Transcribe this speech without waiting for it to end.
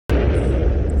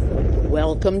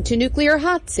Welcome to Nuclear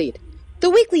Hotseat, the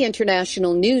weekly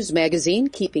international news magazine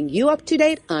keeping you up to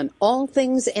date on all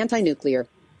things anti-nuclear.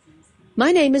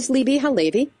 My name is Libbe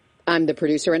HaLevy. I'm the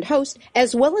producer and host,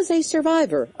 as well as a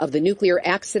survivor of the nuclear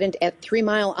accident at 3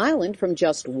 Mile Island from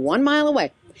just 1 mile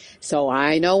away. So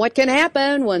I know what can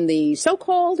happen when the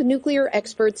so-called nuclear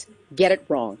experts get it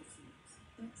wrong.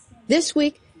 This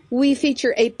week, we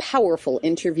feature a powerful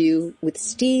interview with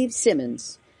Steve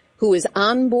Simmons, who was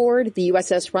on board the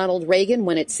USS Ronald Reagan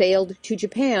when it sailed to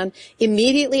Japan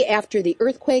immediately after the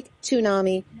earthquake,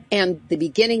 tsunami, and the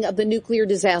beginning of the nuclear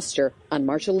disaster on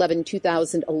March 11,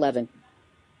 2011.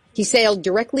 He sailed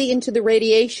directly into the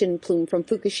radiation plume from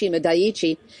Fukushima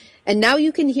Daiichi, and now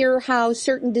you can hear how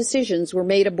certain decisions were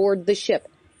made aboard the ship,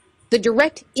 the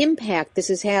direct impact this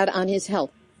has had on his health,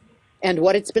 and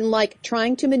what it's been like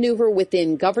trying to maneuver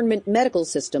within government medical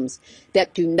systems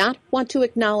that do not want to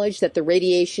acknowledge that the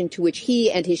radiation to which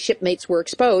he and his shipmates were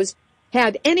exposed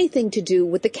had anything to do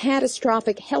with the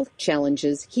catastrophic health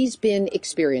challenges he's been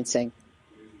experiencing.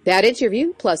 That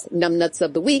interview, plus Numbnuts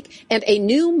of the Week and a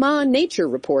new Ma Nature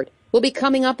report, will be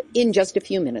coming up in just a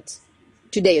few minutes.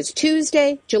 Today is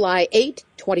Tuesday, July 8,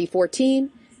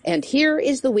 2014, and here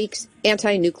is the week's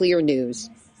anti-nuclear news.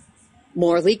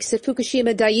 More leaks at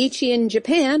Fukushima Daiichi in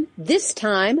Japan, this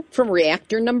time from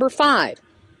reactor number 5.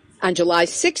 On July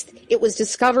 6th, it was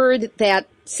discovered that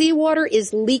seawater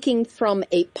is leaking from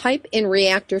a pipe in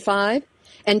reactor 5,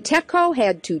 and TEPCO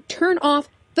had to turn off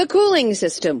the cooling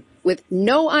system with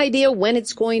no idea when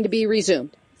it's going to be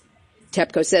resumed.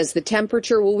 TEPCO says the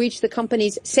temperature will reach the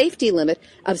company's safety limit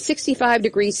of 65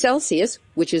 degrees Celsius,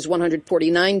 which is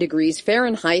 149 degrees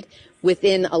Fahrenheit,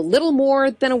 within a little more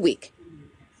than a week.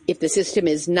 If the system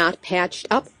is not patched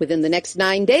up within the next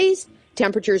 9 days,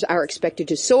 temperatures are expected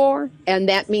to soar, and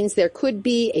that means there could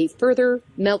be a further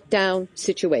meltdown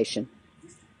situation.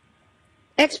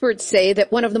 Experts say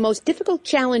that one of the most difficult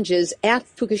challenges at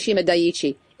Fukushima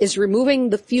Daiichi is removing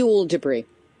the fuel debris.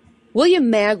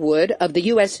 William Magwood of the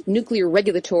U.S. Nuclear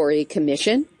Regulatory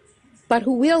Commission, but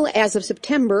who will, as of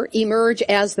September, emerge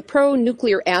as the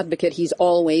pro-nuclear advocate he's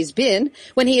always been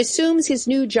when he assumes his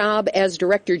new job as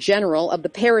Director General of the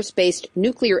Paris-based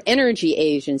Nuclear Energy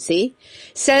Agency,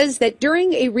 says that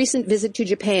during a recent visit to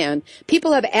Japan,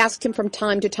 people have asked him from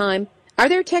time to time, are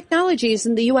there technologies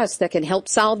in the U.S. that can help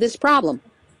solve this problem?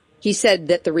 He said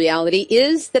that the reality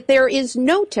is that there is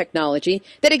no technology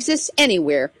that exists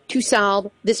anywhere to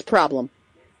solve this problem.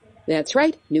 That's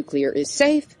right, nuclear is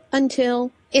safe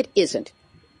until it isn't.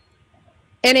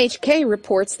 NHK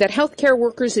reports that healthcare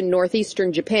workers in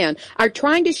northeastern Japan are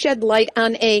trying to shed light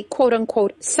on a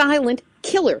quote-unquote silent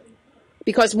killer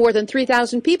because more than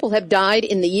 3,000 people have died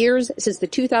in the years since the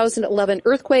 2011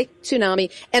 earthquake,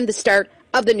 tsunami, and the start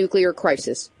of the nuclear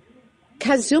crisis.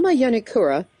 Kazuma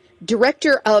Yonekura,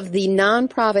 director of the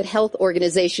nonprofit health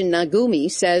organization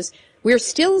Nagumi, says, we're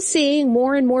still seeing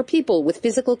more and more people with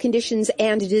physical conditions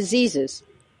and diseases.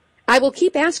 I will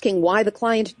keep asking why the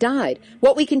client died,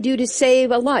 what we can do to save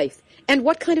a life, and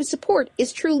what kind of support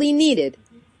is truly needed.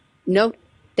 Note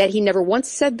that he never once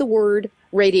said the word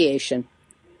radiation.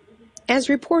 As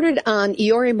reported on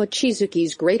Iori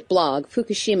Mochizuki's great blog,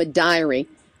 Fukushima Diary,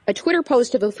 a Twitter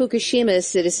post of a Fukushima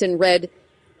citizen read,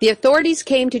 the authorities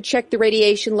came to check the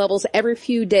radiation levels every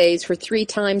few days for 3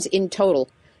 times in total.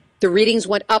 The readings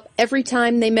went up every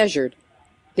time they measured.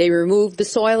 They removed the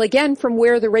soil again from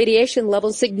where the radiation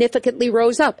levels significantly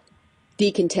rose up.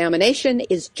 Decontamination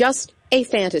is just a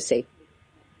fantasy.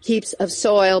 Heaps of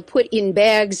soil put in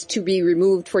bags to be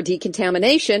removed for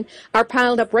decontamination are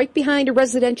piled up right behind a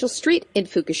residential street in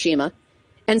Fukushima,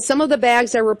 and some of the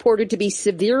bags are reported to be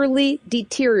severely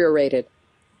deteriorated.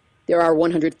 There are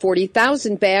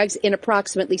 140,000 bags in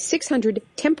approximately 600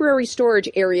 temporary storage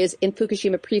areas in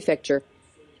Fukushima Prefecture,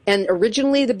 and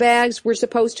originally the bags were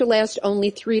supposed to last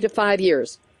only 3 to 5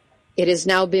 years. It has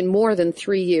now been more than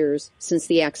 3 years since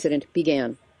the accident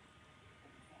began.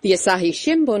 The Asahi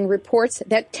Shimbun reports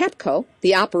that TEPCO,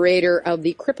 the operator of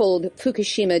the crippled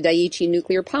Fukushima Daiichi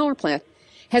nuclear power plant,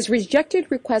 has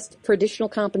rejected requests for additional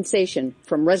compensation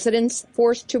from residents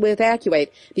forced to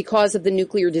evacuate because of the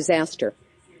nuclear disaster.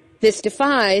 This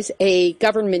defies a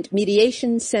government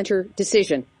mediation center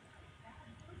decision.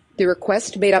 The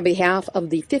request made on behalf of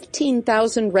the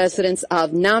 15,000 residents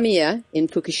of Namiya in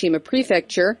Fukushima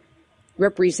Prefecture,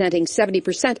 representing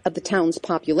 70% of the town's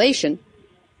population,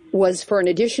 was for an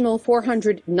additional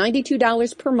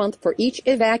 $492 per month for each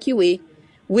evacuee,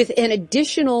 with an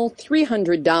additional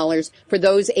 $300 for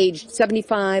those aged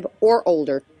 75 or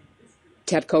older.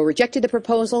 TEPCO rejected the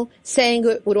proposal, saying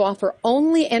it would offer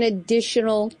only an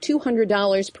additional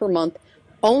 $200 per month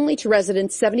only to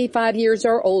residents 75 years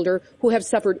or older who have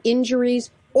suffered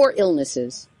injuries or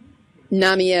illnesses.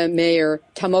 Namiya Mayor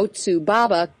Tamotsu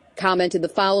Baba commented the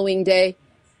following day,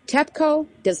 TEPCO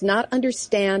does not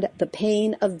understand the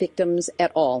pain of victims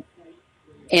at all.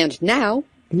 And now,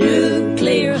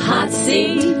 Nuclear hot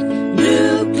seat,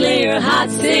 nuclear hot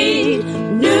seat,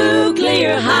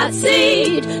 nuclear hot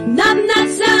seat,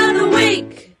 numbnuts of the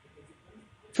week.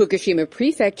 Fukushima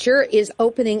Prefecture is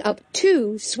opening up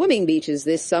 2 swimming beaches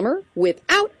this summer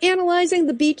without analyzing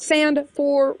the beach sand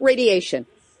for radiation.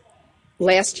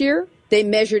 Last year, they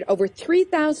measured over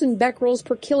 3,000 becquerels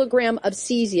per kilogram of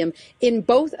cesium in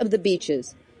both of the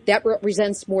beaches. That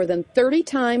represents more than 30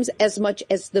 times as much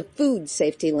as the food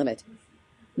safety limit.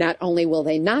 Not only will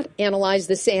they not analyze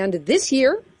the sand this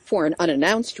year for an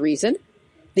unannounced reason,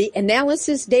 the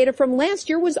analysis data from last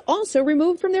year was also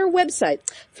removed from their website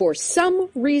for some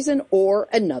reason or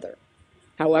another.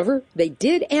 However, they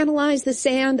did analyze the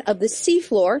sand of the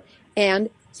seafloor and,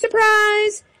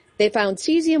 surprise, they found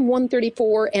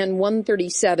cesium-134 and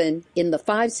 137 in the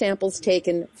 5 samples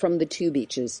taken from the 2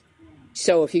 beaches.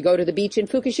 So if you go to the beach in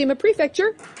Fukushima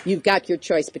Prefecture, you've got your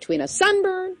choice between a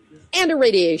sunburn and a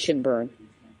radiation burn.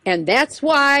 And that's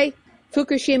why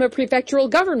Fukushima Prefectural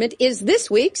Government is this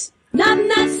week's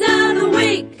Numbnuts of the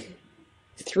Week.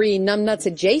 3 numbnuts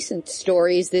adjacent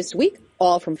stories this week,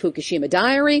 all from Fukushima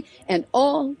Diary and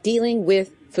all dealing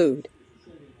with food.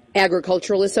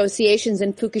 Agricultural associations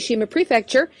in Fukushima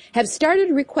Prefecture have started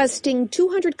requesting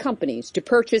 200 companies to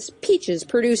purchase peaches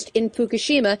produced in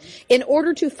Fukushima in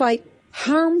order to fight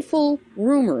harmful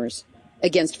rumors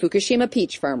against Fukushima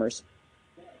peach farmers.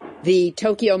 The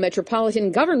Tokyo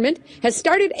Metropolitan Government has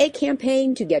started a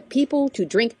campaign to get people to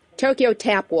drink Tokyo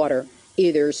tap water,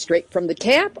 either straight from the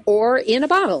tap or in a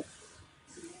bottle.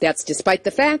 That's despite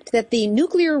the fact that the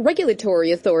Nuclear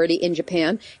Regulatory Authority in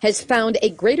Japan has found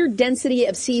a greater density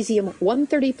of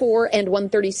cesium-134 and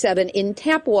 137 in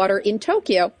tap water in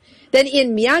Tokyo than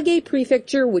in Miyagi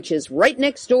Prefecture, which is right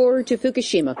next door to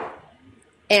Fukushima.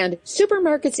 And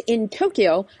supermarkets in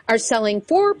Tokyo are selling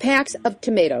 4 packs of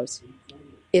tomatoes.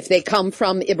 If they come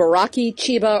from Ibaraki,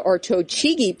 Chiba, or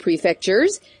Tochigi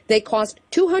prefectures, they cost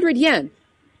 200 yen.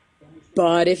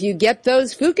 But if you get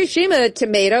those Fukushima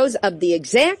tomatoes of the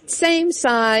exact same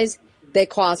size, they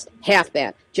cost half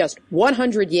that, just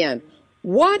 100 yen.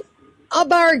 What a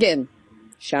bargain!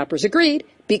 Shoppers agreed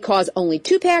because only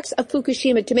 2 packs of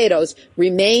Fukushima tomatoes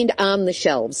remained on the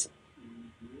shelves.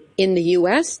 In the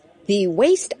U.S., the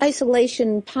Waste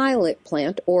Isolation Pilot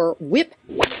Plant, or WIPP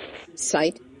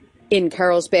site, in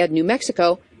Carlsbad, New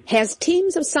Mexico, has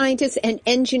teams of scientists and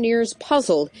engineers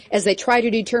puzzled as they try to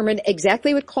determine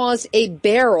exactly what caused a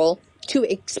barrel to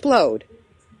explode.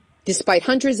 Despite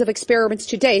hundreds of experiments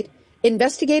to date,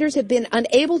 investigators have been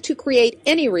unable to create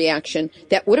any reaction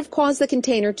that would have caused the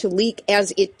container to leak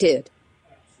as it did.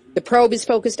 The probe is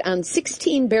focused on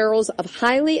 16 barrels of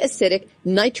highly acidic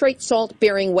nitrate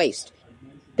salt-bearing waste.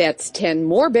 That's 10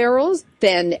 more barrels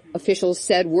than officials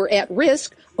said were at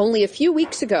risk only a few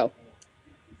weeks ago.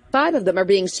 5 of them are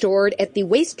being stored at the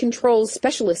Waste Control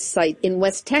Specialist site in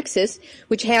West Texas,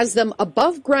 which has them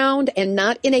above ground and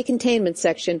not in a containment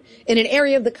section in an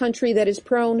area of the country that is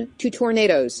prone to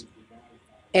tornadoes.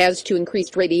 As to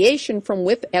increased radiation from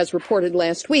WIPP, as reported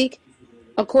last week,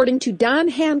 according to Don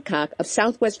Hancock of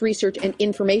Southwest Research and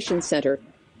Information Center,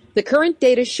 the current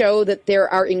data show that there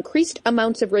are increased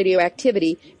amounts of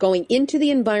radioactivity going into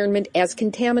the environment as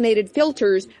contaminated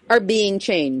filters are being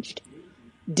changed.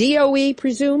 DOE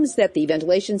presumes that the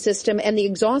ventilation system and the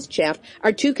exhaust shaft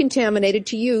are too contaminated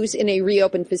to use in a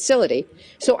reopened facility.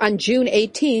 So on June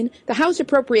 18, the House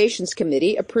Appropriations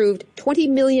Committee approved $20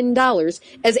 million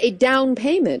as a down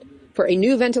payment for a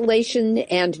new ventilation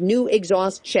and new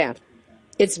exhaust shaft.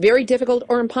 It's very difficult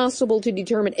or impossible to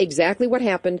determine exactly what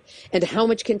happened and how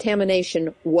much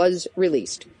contamination was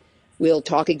released. We'll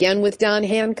talk again with Don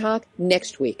Hancock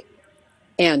next week.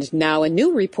 And now a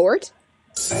new report.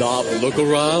 Stop, look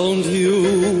around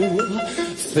you.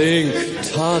 Think,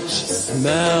 touch,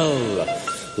 smell.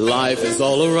 Life is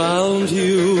all around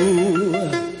you.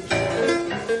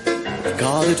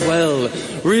 Guard it well.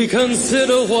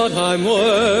 Reconsider what I'm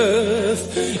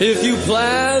worth. If you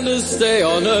plan to stay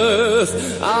on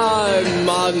Earth, I'm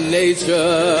on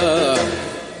nature.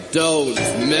 Don't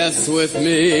mess with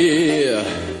me.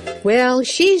 Well,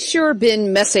 she's sure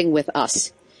been messing with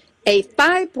us. A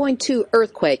 5.2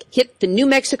 earthquake hit the New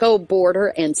Mexico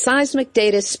border and seismic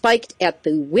data spiked at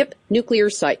the WIPP nuclear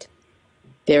site.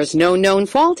 There's no known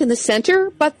fault in the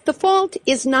center, but the fault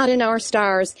is not in our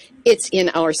stars, it's in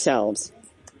ourselves.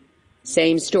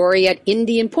 Same story at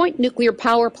Indian Point Nuclear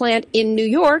Power Plant in New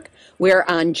York, where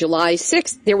on July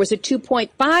 6th there was a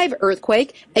 2.5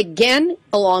 earthquake, again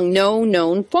along no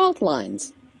known fault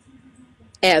lines.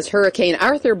 As Hurricane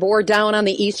Arthur bore down on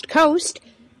the East Coast,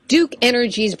 Duke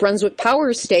Energy's Brunswick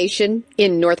Power Station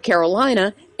in North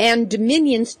Carolina and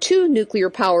Dominion's 2 nuclear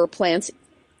power plants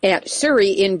at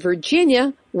Surrey in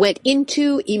Virginia went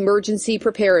into emergency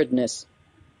preparedness.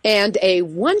 And a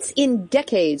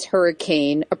once-in-decades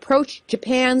hurricane approached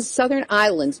Japan's southern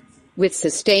islands with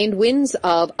sustained winds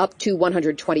of up to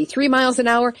 123 miles an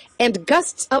hour and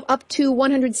gusts of up to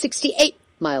 168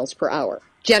 miles per hour,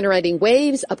 generating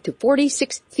waves up to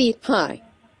 46 feet high.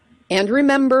 And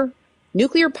remember,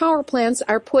 nuclear power plants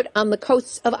are put on the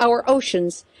coasts of our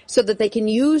oceans so that they can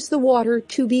use the water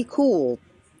to be cooled,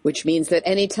 which means that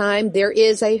any time there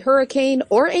is a hurricane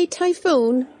or a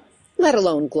typhoon, let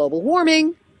alone global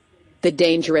warming, the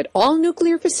danger at all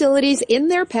nuclear facilities in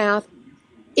their path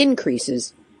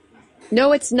increases.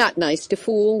 No, it's not nice to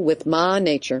fool with Ma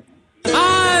Nature.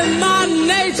 I'm Ma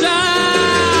Nature!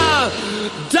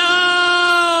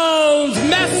 Don't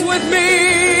mess with me!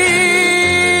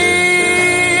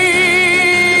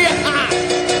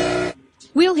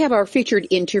 We'll have our featured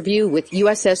interview with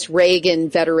USS Reagan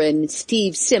veteran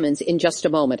Steve Simmons in just a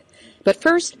moment. But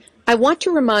first, I want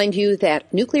to remind you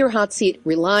that Nuclear Hot Seat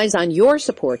relies on your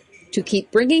support to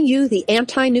keep bringing you the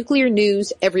anti-nuclear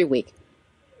news every week.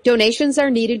 Donations are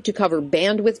needed to cover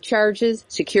bandwidth charges,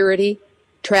 security,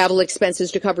 travel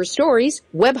expenses to cover stories,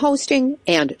 web hosting,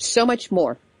 and so much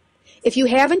more. If you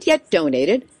haven't yet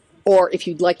donated, or if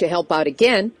you'd like to help out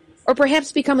again, or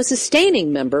perhaps become a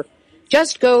sustaining member,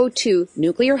 just go to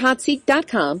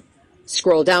nuclearhotseat.com,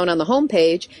 scroll down on the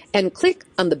homepage, and click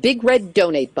on the big red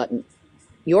donate button.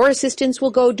 Your assistance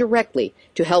will go directly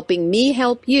to helping me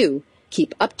help you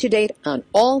keep up to date on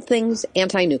all things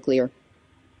anti-nuclear.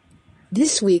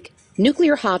 This week,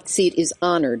 Nuclear Hot Seat is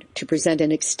honored to present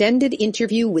an extended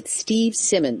interview with Steve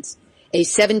Simmons, a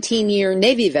 17-year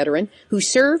Navy veteran who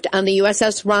served on the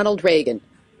USS Ronald Reagan.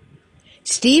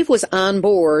 Steve was on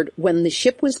board when the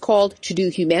ship was called to do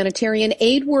humanitarian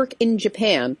aid work in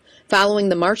Japan following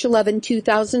the March 11,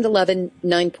 2011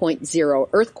 9.0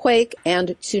 earthquake and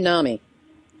tsunami.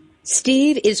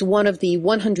 Steve is one of the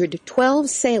 112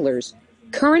 sailors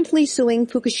currently suing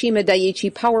Fukushima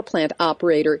Daiichi power plant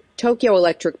operator Tokyo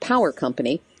Electric Power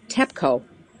Company, TEPCO,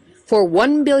 for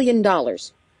 $1 billion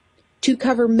to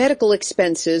cover medical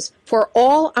expenses for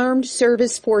all armed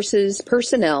service forces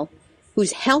personnel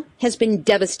whose health has been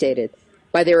devastated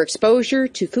by their exposure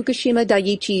to Fukushima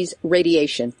Daiichi's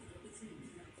radiation.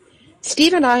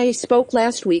 Steve and I spoke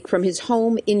last week from his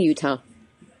home in Utah.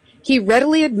 He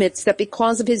readily admits that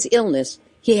because of his illness,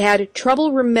 he had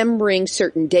trouble remembering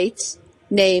certain dates,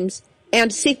 names,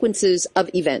 and sequences of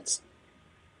events.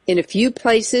 In a few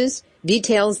places,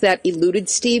 details that eluded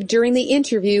Steve during the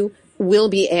interview will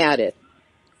be added,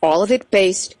 all of it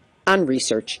based on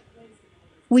research.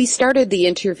 We started the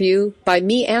interview by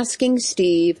me asking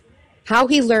Steve how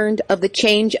he learned of the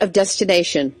change of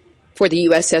destination for the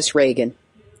USS Reagan.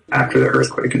 After the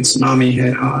earthquake and tsunami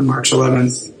hit on March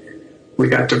 11th, we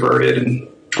got diverted and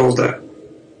told that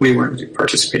we weren't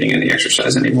participating in the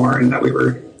exercise anymore and that we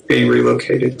were being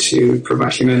relocated to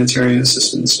provide humanitarian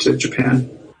assistance to Japan.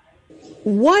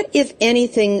 What, if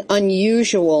anything,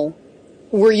 unusual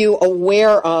were you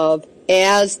aware of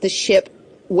as the ship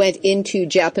went into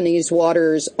Japanese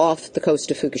waters off the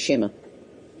coast of Fukushima?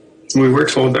 We were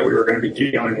told that we were going to be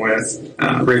dealing with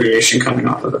radiation coming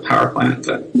off of the power plant,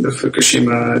 the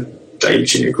Fukushima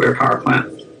Daiichi nuclear power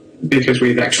plant, because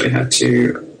we've actually had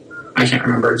to, I can't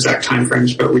remember exact time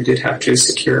frames, but we did have to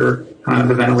secure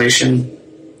the ventilation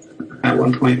at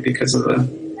one point because of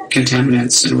the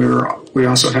contaminants, and we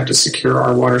also had to secure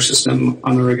our water system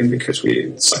on the Reagan because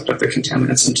we sucked up the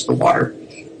contaminants into the water.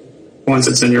 Once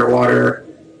it's in your water,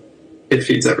 it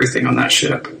feeds everything on that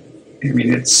ship. I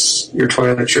mean, it's your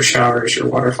toilets, your showers, your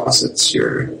water faucets,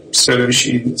 your soda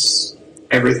machines,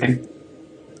 everything.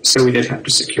 So we did have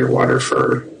to secure water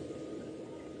for,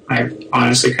 I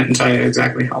honestly couldn't tell you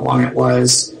exactly how long it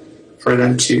was for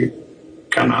them to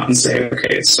come out and say,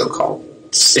 okay, it's so-called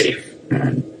safe,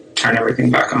 and turn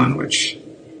everything back on, which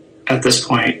at this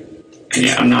point,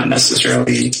 I'm not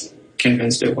necessarily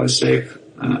convinced it was safe.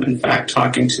 In fact,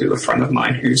 talking to a friend of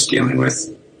mine who's dealing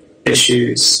with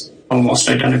issues almost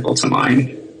identical to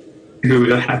mine, who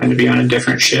happened to be on a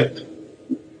different ship,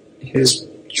 his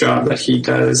job that he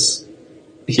does,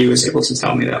 he was able to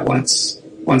tell me that once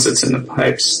it's in the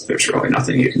pipes, there's really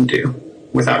nothing you can do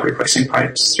without replacing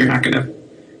pipes. You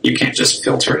can't just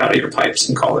filter it out of your pipes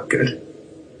and call it good.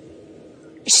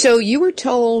 So you were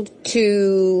told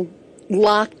to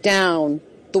lock down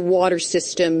the water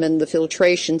system and the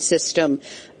filtration system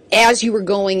as you were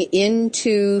going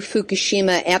into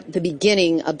Fukushima at the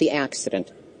beginning of the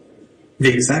accident? The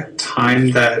exact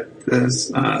time that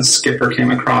the skipper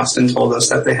came across and told us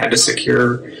that they had to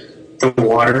secure the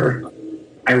water,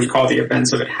 I recall the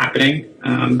events of it happening,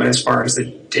 but as far as the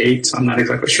dates, I'm not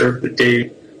exactly sure of the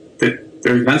date. The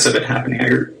events of it happening, I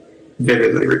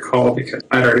vividly recall because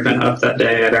I'd already been up that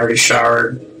day. I'd already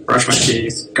showered, brushed my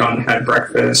teeth, gone and had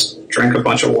breakfast, drank a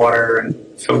bunch of water, and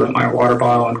filled up my water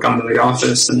bottle and gone to the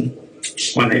office. And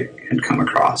when they had come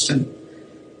across and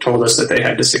told us that they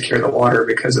had to secure the water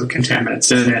because of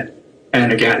contaminants in it,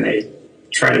 and again, they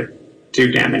try to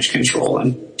do damage control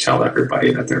and tell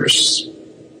everybody that there's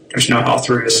no health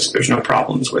risk, there's no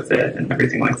problems with it, and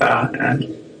everything like that. And,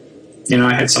 you know,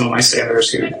 I had some of my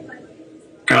sailors who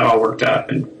got all worked up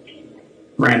and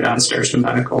ran downstairs to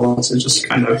medical to just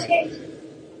kind of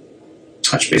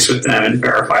touch base with them and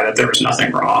verify that there was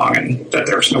nothing wrong and that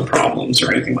there was no problems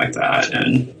or anything like that.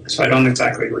 And so I don't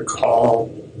exactly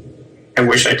recall. I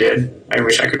wish I did. I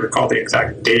wish I could recall the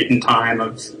exact date and time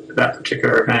of that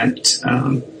particular event.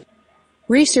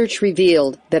 Research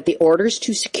revealed that the orders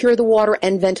to secure the water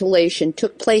and ventilation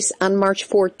took place on March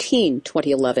 14,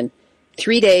 2011,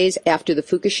 3 days after the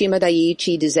Fukushima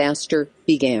Daiichi disaster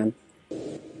began.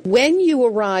 When you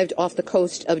arrived off the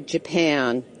coast of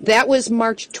Japan, that was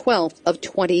March 12th of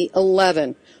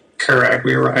 2011. Correct.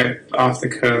 We arrived off the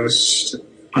coast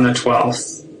on the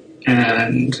 12th,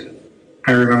 and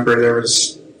I remember there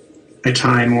was a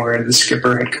time where the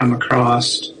skipper had come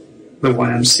across the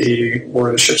 1MC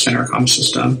or the ship's intercom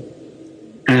system,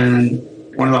 and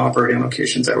one of the operating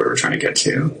locations that we were trying to get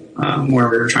to, where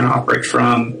we were trying to operate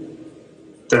from,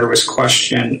 there was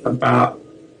question about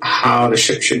how the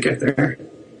ship should get there,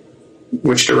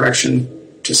 which direction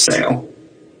to sail.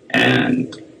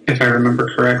 And if I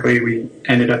remember correctly, we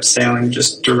ended up sailing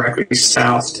just directly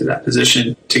south to that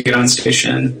position to get on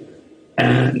station.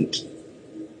 And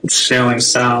sailing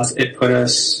south, it put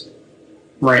us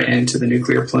right into the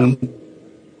nuclear plume.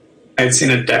 I'd seen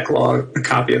a deck log, a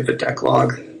copy of the deck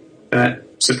log that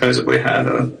supposedly had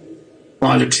a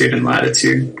longitude and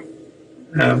latitude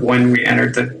of when we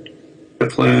entered the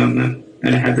plume,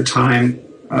 and it had the time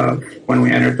of when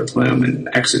we entered the plume and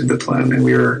exited the plume, and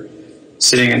we were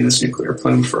sitting in this nuclear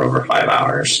plume for over 5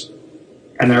 hours.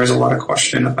 And there was a lot of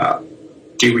question about,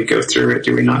 do we go through it,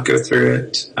 do we not go through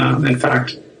it? In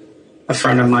fact, a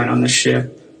friend of mine on the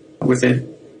ship,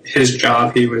 within his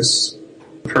job, he was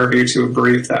purview to a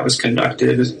brief that was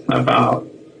conducted about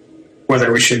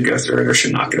whether we should go through it or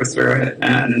should not go through it.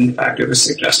 And in fact, it was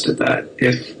suggested that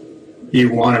if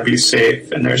you want to be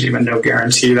safe, and there's even no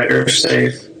guarantee that you're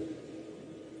safe,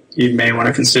 you may want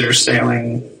to consider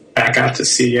sailing back out to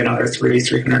sea another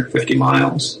 350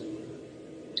 miles.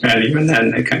 And even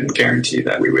then, they couldn't guarantee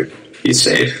that we would be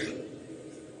safe.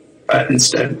 But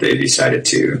instead, they decided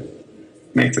to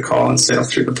make the call and sail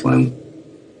through the plume.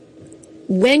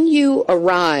 When you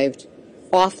arrived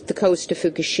off the coast of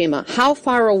Fukushima, how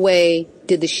far away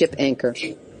did the ship anchor?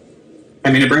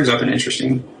 I mean, it brings up an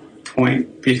interesting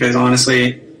point, because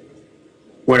honestly,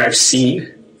 what I've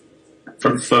seen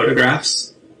from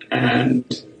photographs and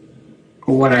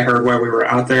what I heard while we were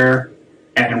out there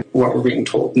and what we're being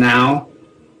told now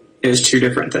is two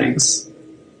different things.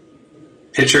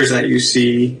 Pictures that you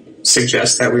see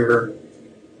suggest that we were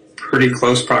pretty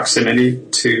close proximity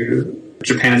to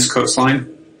Japan's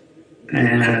coastline,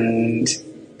 and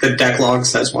the deck log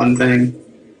says one thing.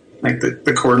 Like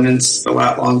the coordinates, the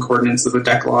lat-long coordinates of the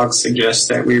deck log suggest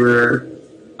that we were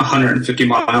 150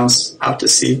 miles out to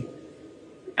sea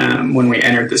when we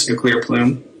entered this nuclear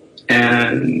plume.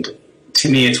 And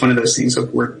to me, it's one of those things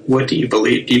of, what do you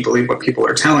believe? Do you believe what people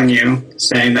are telling you,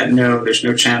 saying that no, there's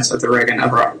no chance that the Reagan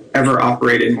ever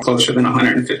operated closer than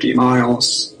 150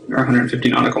 miles or 150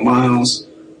 nautical miles?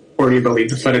 Or do you believe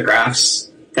the photographs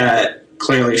that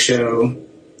clearly show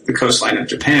the coastline of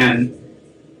Japan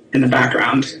in the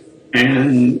background,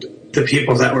 and the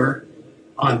people that were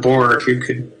on board who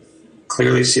could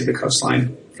clearly see the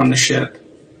coastline from the ship?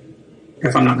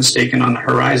 If I'm not mistaken, on the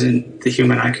horizon, the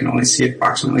human eye can only see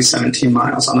approximately 17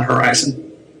 miles on the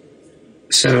horizon.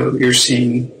 So you're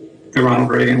seeing the Ronald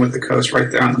Reagan with the coast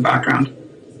right there on the background.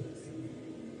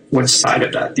 What side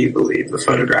of that do you believe, the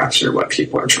photographs or what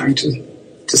people are trying to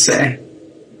say?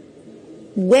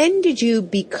 When did you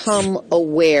become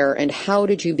aware, and how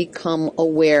did you become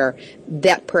aware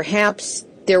that perhaps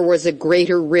there was a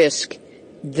greater risk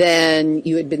than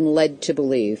you had been led to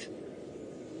believe?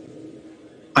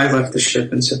 I left the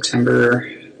ship in September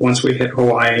once we hit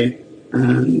Hawaii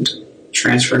and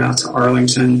transferred out to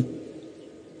Arlington.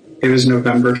 It was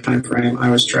November timeframe.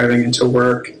 I was driving into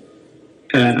work,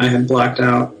 and I had blacked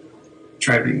out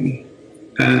driving,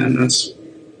 and that's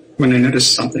when I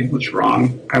noticed something was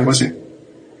wrong. I wasn't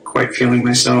quite feeling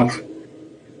myself.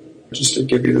 Just to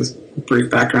give you this brief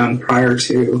background, prior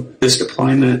to this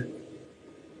deployment,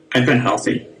 I'd been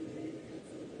healthy.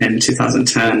 In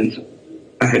 2010,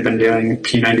 I had been doing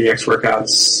P90X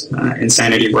workouts,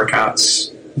 insanity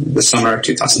workouts. The summer of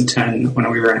 2010,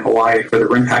 when we were in Hawaii for the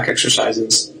rim pack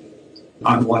exercises,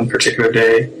 on one particular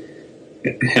day,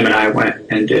 him and I went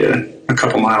and did a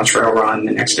couple-mile trail run.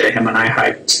 The next day, him and I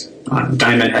hiked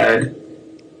Diamond Head.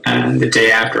 And the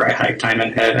day after I hiked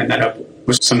Diamond Head, I met up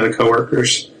with some of the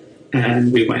coworkers,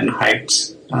 and we went and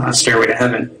hiked Stairway to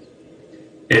Heaven.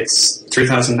 It's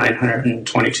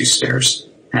 3,922 stairs,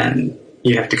 and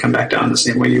you have to come back down the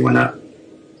same way you went up.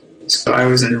 So I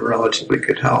was in relatively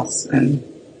good health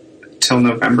until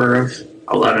November of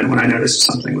 11 when I noticed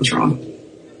something was wrong.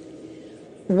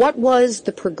 What was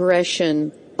the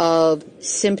progression of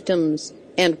symptoms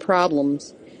and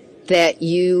problems that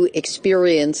you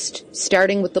experienced,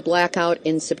 starting with the blackout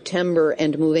in September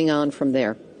and moving on from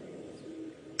there?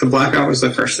 The blackout was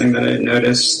the first thing that I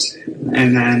noticed,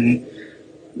 and then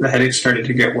the headache started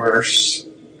to get worse.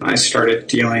 I started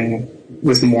dealing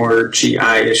with more GI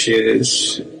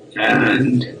issues,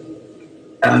 and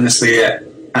honestly,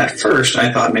 at first,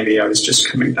 I thought maybe I was just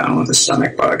coming down with a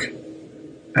stomach bug.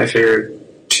 I figured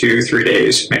 2-3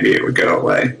 days, maybe it would go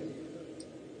away.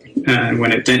 And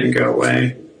when it didn't go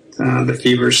away, the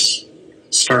fevers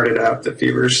started up. The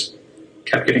fevers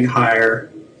kept getting higher.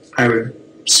 I would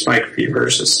spike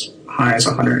fevers as high as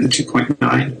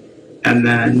 102.9. And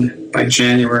then by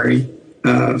January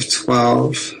of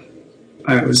 12,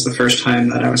 it was the first time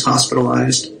that I was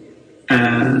hospitalized.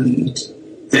 And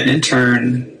the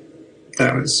intern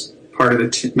that was part of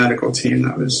the medical team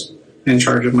that was in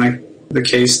charge of the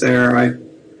case there, I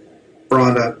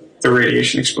brought up the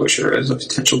radiation exposure as a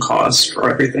potential cause for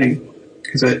everything,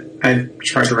 because I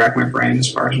tried to rack my brain as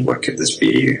far as what could this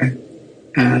be.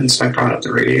 And so I brought up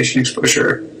the radiation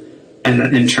exposure, and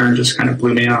the intern just kind of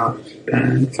blew me off.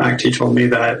 And in fact, he told me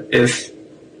that if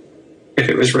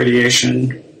it was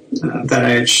radiation, that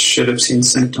I should have seen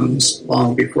symptoms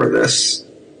long before this.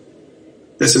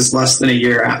 This is less than a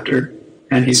year after,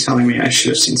 and he's telling me I should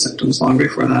have seen symptoms long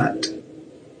before that.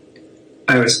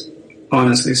 I was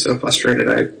honestly so frustrated.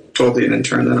 I told the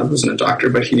intern that I wasn't a doctor,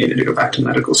 but he needed to go back to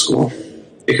medical school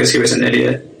because he was an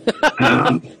idiot.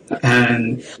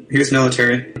 And he was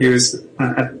military. He was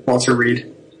at Walter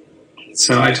Reed.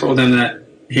 So I told him that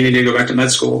he needed to go back to med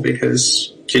school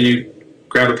because can you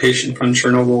grab a patient from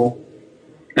Chernobyl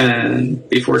and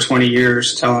before 20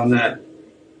 years tell him that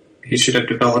he should have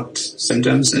developed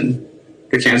symptoms and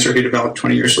the cancer he developed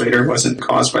 20 years later wasn't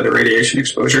caused by the radiation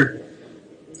exposure?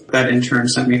 That intern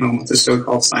sent me home with a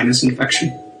so-called sinus infection.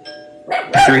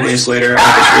 3 days later,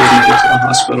 I was admitted to the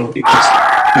hospital because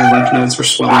my lymph nodes were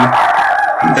swelling.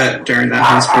 That during that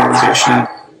hospitalization,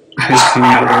 I was coming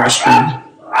out of the restroom,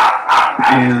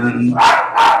 and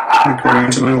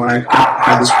according to my wife, I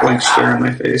had this blank stare on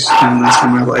my face, and that's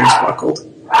when my legs buckled,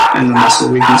 and the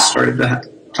muscle weakness started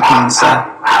to onset.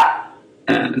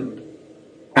 And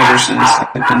ever since,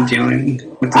 I've been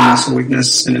dealing with the muscle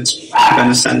weakness, and it's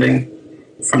been ascending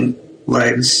from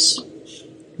legs,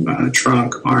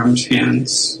 trunk, arms,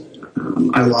 hands.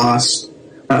 I lost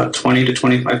about 20 to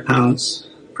 25 pounds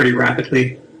pretty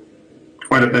rapidly,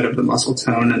 quite a bit of the muscle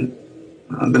tone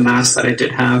and the mass that I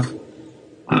did have.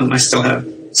 I still have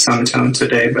some tone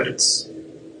today, but it's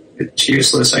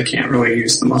useless. I can't really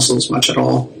use the muscles much at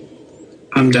all.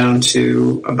 I'm down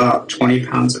to about 20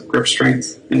 pounds of grip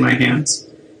strength in my hands,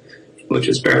 which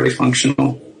is barely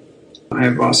functional.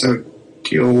 I've also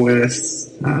deal with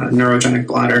neurogenic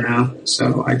bladder now,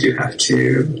 so I do have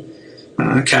to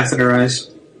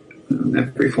catheterize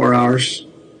every 4 hours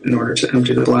in order to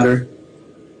empty the bladder.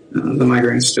 The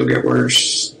migraines still get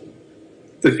worse.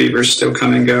 The fevers still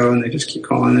come and go, and they just keep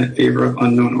calling it fever of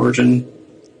unknown origin.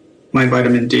 My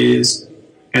vitamin D is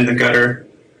in the gutter.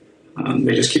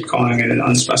 They just keep calling it an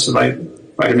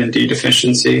unspecified vitamin D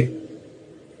deficiency.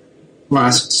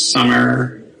 Last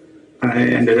summer, I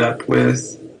ended up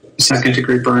with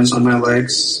second-degree burns on my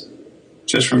legs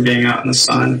just from being out in the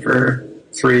sun for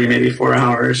 3, maybe 4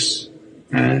 hours.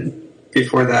 And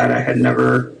before that, I had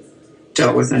never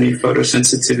dealt with any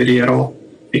photosensitivity at all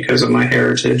because of my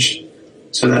heritage,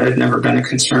 so that had never been a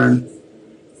concern.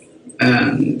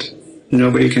 And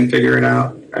nobody can figure it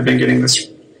out. I've been getting this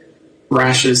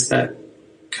rashes that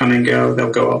come and go.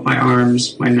 They'll go up my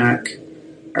arms, my neck,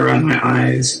 around my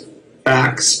eyes,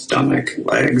 back, stomach,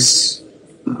 legs.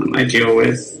 I deal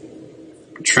with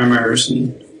tremors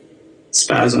and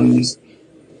spasms.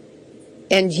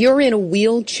 And you're in a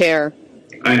wheelchair.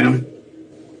 I am.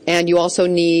 And you also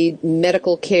need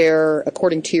medical care,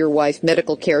 according to your wife,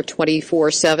 medical care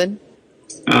 24/7?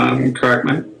 Correct.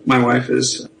 My wife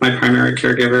is my primary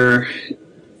caregiver.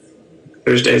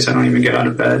 There's days I don't even get out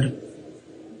of bed.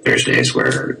 There's days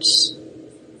where it's,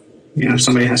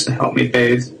 somebody has to help me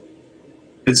bathe.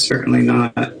 It's certainly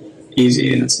not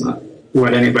easy, and it's not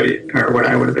what anybody or what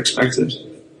I would have expected.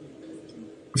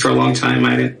 For a long time,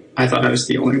 I thought I was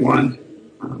the only one.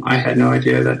 I had no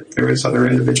idea that there was other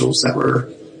individuals that were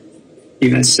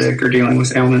even sick or dealing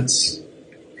with ailments.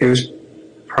 It was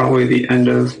probably the end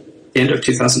of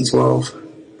 2012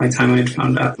 by the time I had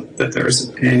found out that there was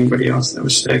anybody else that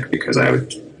was sick, because I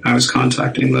was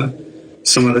contacting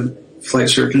some of the flight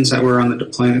surgeons that were on the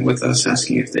deployment with us,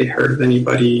 asking if they heard of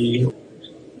anybody.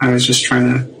 I was just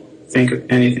trying to think of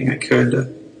anything I could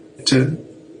to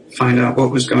find out what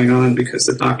was going on, because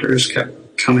the doctors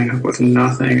kept coming up with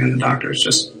nothing, and the doctors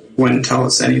just wouldn't tell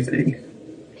us anything.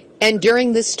 And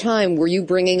during this time, were you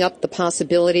bringing up the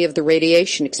possibility of the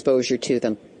radiation exposure to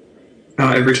them?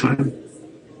 Every time.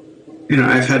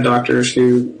 I've had doctors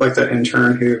who, like that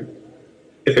intern who,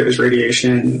 if it was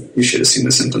radiation, you should have seen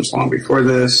the symptoms long before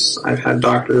this. I've had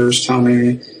doctors tell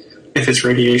me, if it's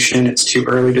radiation, it's too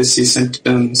early to see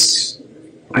symptoms.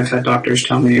 I've had doctors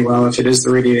tell me, well, if it is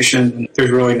the radiation,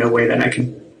 there's really no way that I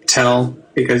can tell,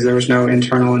 because there was no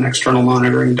internal and external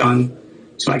monitoring done.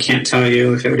 So I can't tell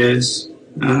you if it is.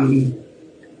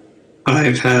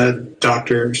 I've had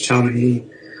doctors tell me,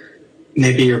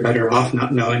 maybe you're better off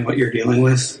not knowing what you're dealing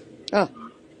with. Oh.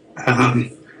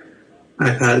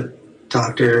 I've had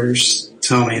doctors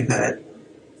tell me that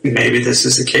maybe this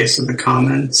is a case of the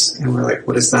commons, and we're like,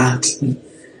 what is that? And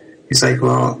he's like,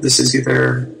 well, this is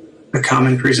either a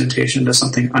common presentation to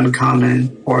something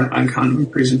uncommon or an uncommon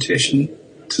presentation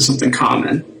to something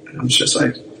common. And I was just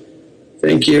like,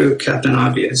 thank you, Captain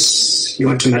Obvious. You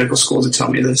went to medical school to tell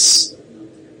me this.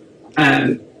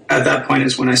 And at that point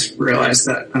is when I realized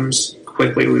that I was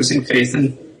quickly losing faith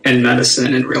in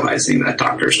medicine and realizing that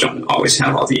doctors don't always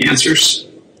have all the answers.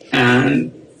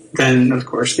 And then, of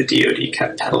course, the DoD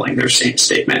kept peddling their same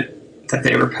statement that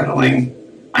they were peddling,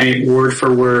 word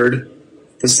for word,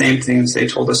 the same things they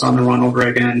told us on the Ronald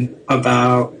Reagan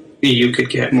about you could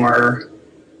get more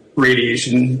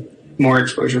radiation, more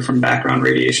exposure from background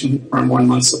radiation from 1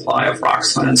 month's supply of rock,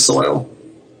 sun, and soil.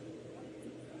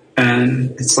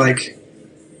 And it's like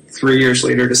 3 years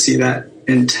later to see that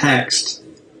in text,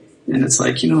 and it's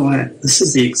like, you know what? This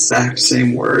is the exact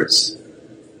same words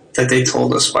that they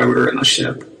told us while we were in the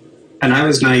ship. And I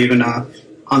was naive enough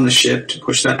on the ship to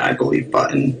push that I believe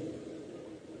button.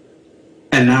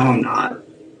 And now I'm not.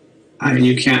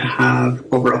 You can't have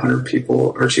over 100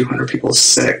 people or 200 people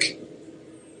sick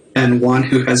and one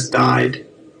who has died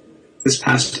this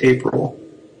past April,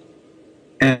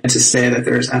 and to say that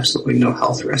there is absolutely no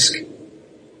health risk.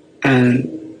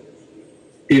 And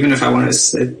even if I want to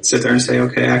sit there and say,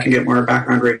 okay, I can get more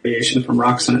background radiation from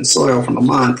rock, sun, and soil from a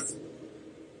month,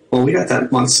 well, we got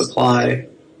that month's supply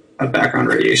of background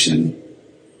radiation.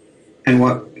 And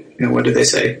what did they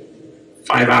say?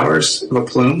 5 hours of a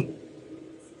plume?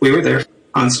 We were there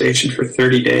on station for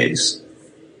 30 days.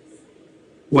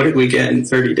 What did we get in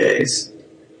 30 days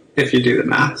if you do the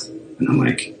math? And I'm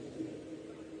like,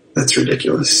 that's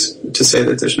ridiculous to say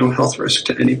that there's no health risk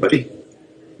to anybody.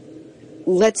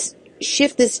 Let's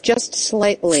shift this just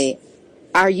slightly.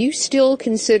 Are you still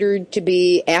considered to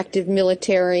be active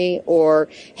military, or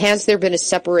has there been a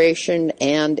separation?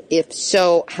 And if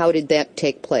so, how did that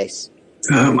take place?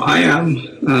 I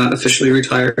am officially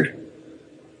retired.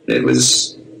 It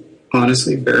was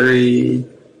honestly very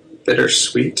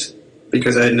bittersweet,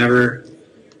 because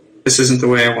this isn't the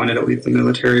way I wanted to leave the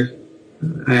military.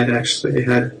 I had actually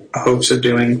had hopes of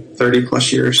doing 30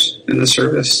 plus years in the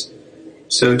service.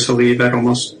 So to leave at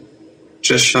almost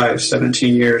just shy of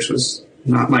 17 years was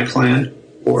not my plan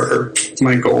or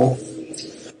my goal.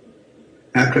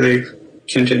 After they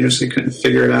continuously couldn't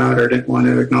figure it out or didn't want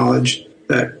to acknowledge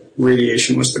that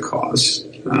radiation was the cause,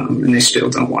 and they still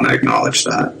don't want to acknowledge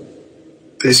that,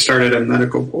 they started a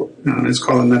medical board. It's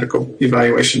called a medical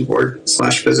evaluation board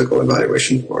 / physical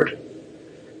evaluation board,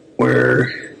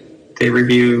 where they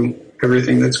review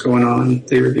everything that's going on.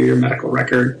 They review your medical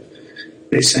record.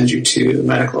 They send you to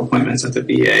medical appointments at the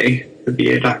VA. The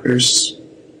VA doctors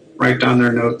write down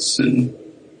their notes and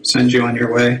send you on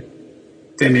your way.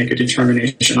 They make a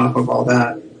determination off of all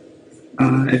that.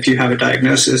 If you have a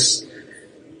diagnosis,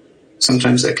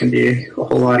 sometimes that can be a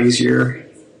whole lot easier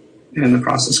and the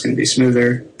process can be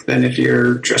smoother than if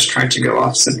you're just trying to go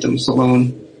off symptoms alone,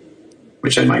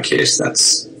 which in my case,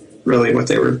 that's really what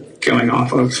they were going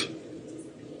off of.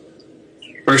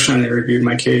 first time they reviewed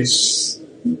my case,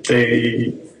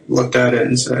 they looked at it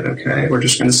and said, okay, we're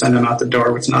just going to send him out the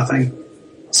door with nothing.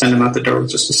 Send him out the door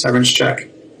with just a severance check.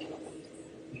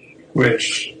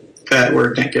 Which, that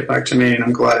word didn't get back to me, and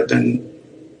I'm glad it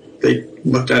didn't. They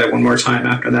looked at it one more time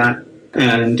after that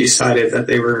and decided that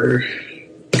they were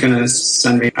going to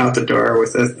send me out the door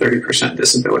with a 30%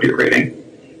 disability rating.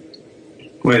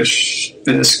 Which,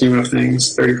 in the scheme of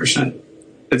things, 30%,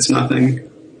 it's nothing.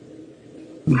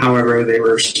 However, they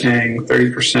were saying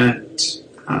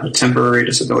 30% temporary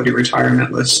disability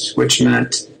retirement list, which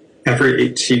meant every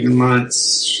 18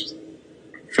 months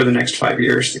for the next 5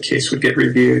 years, the case would get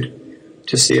reviewed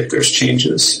to see if there's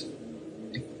changes.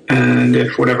 And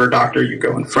if whatever doctor you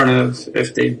go in front of,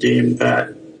 if they deem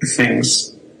that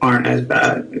things aren't as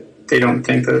bad, they don't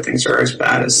think that things are as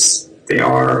bad as they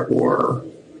are, or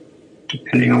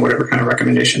depending on whatever kind of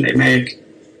recommendation they make,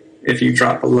 if you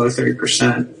drop below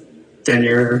 30%, then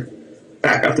you're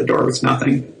back out the door with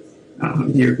nothing.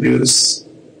 You lose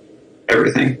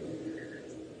everything.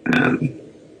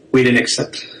 We didn't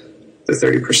accept the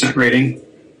 30% rating,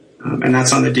 and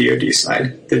that's on the DoD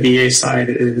side. The VA side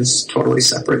is totally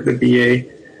separate. The VA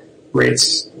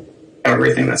rates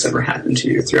everything that's ever happened to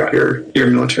you throughout your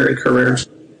military career.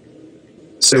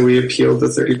 So we appealed the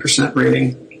 30%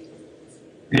 rating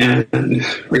and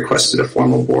requested a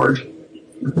formal board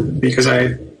because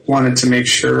I wanted to make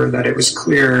sure that it was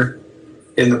clear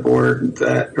in the board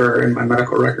that, or in my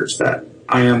medical records, that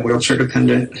I am wheelchair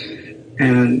dependent,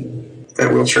 and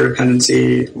that wheelchair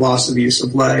dependency, loss of use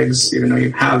of legs, even though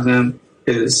you have them,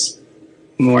 is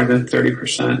more than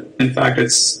 30%. In fact,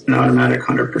 it's an automatic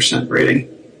 100% rating.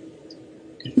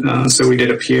 So we did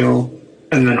appeal,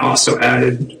 and then also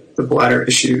added the bladder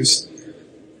issues,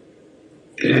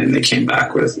 and they came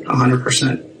back with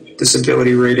 100%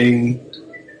 disability rating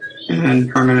and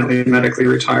permanently medically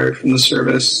retired from the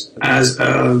service as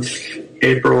of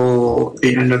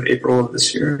the end of April of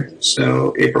this year.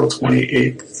 So April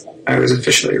 28th, I was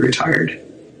officially retired.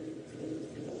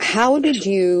 How did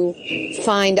you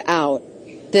find out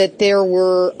that there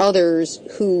were others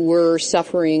who were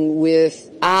suffering with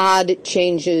odd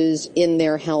changes in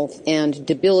their health and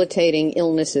debilitating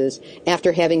illnesses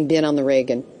after having been on the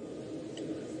Reagan?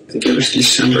 I think it was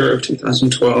December of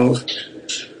 2012.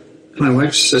 My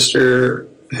wife's sister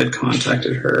had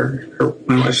contacted her.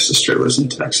 My wife's sister lives in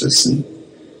Texas, and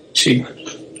she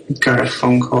got a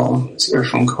phone call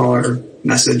or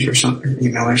message or something,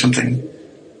 email or something,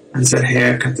 and said,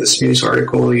 hey, I've got this news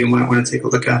article, you might want to take a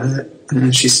look at it. And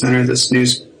then she sent her this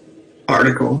news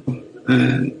article,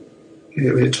 and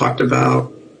it had talked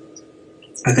about,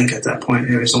 I think at that point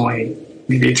it was only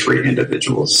maybe 3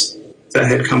 individuals that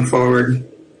had come forward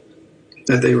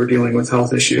that they were dealing with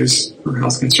health issues or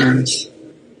health concerns.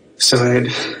 So I had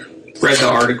read the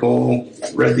article,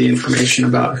 read the information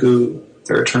about who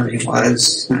their attorney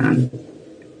was, and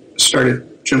started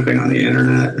jumping on the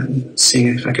internet and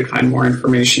seeing if I could find more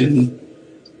information,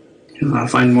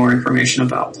 find more information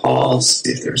about Paul,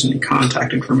 see if there's any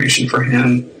contact information for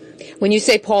him. When you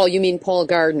say Paul, you mean Paul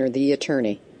Garner, the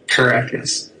attorney? Correct,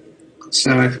 yes.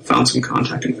 So I found some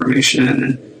contact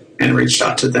information and reached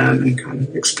out to them and kind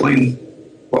of explained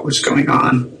what was going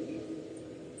on.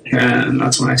 And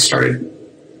that's when I started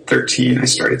 13. I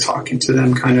started talking to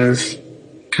them kind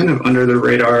of under the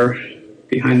radar,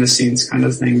 behind the scenes kind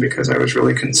of thing, because I was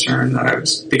really concerned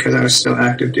that because I was still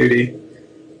active duty,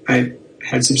 I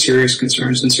had some serious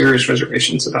concerns and serious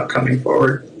reservations about coming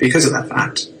forward because of that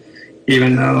fact.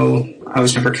 Even though I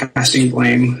was never casting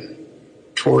blame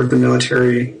toward the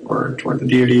military or toward the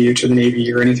DoD or to the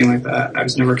Navy or anything like that, I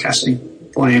was never casting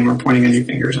blame or pointing any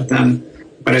fingers at them,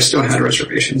 but I still had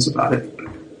reservations about it.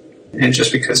 And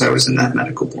just because I was in that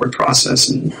medical board process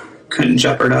and couldn't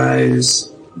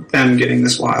jeopardize them getting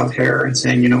this wild hair and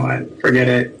saying, you know what, forget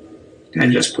it,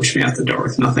 and just push me out the door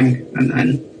with nothing, and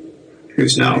then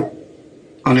who's now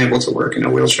unable to work in a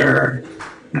wheelchair,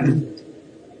 and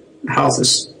health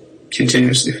is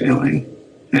continuously failing,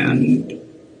 and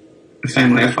a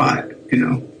family of 5,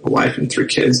 a wife and 3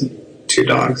 kids and 2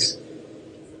 dogs.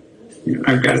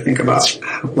 I've got to think about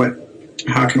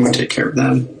how can we take care of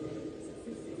them.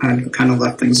 I've kind of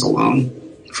left things alone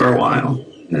for a while,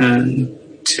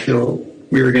 until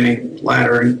we were getting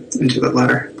into the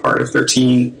latter part of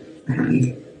 13,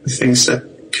 and things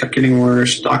that kept getting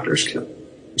worse. Doctors kept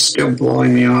still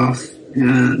blowing me off,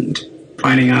 and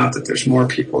finding out that there's more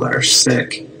people that are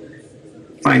sick.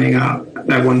 Finding out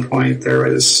at one point there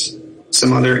was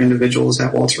some other individuals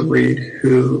at Walter Reed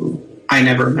who I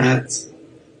never met.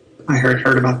 I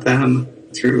heard about them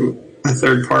through a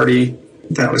third party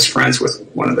that was friends with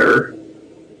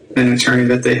an attorney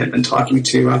that they had been talking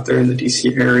to out there in the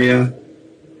DC area.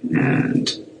 and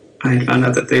I found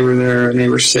out that they were there and they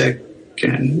were sick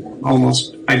and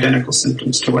almost identical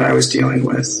symptoms to what I was dealing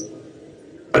with.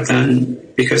 But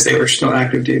then, because they were still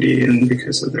active duty and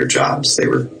because of their jobs, they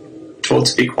were told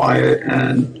to be quiet,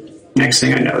 and next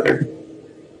thing I know,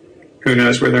 who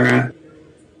knows where they're at.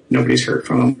 Nobody's heard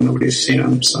from them, nobody's seen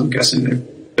them, so I'm guessing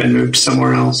they've been moved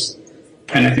somewhere else.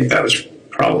 And I think that was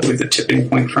probably the tipping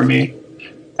point for me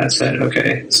that said,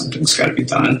 okay, something's got to be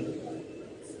done.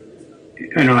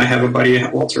 I know I have a buddy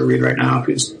at Walter Reed right now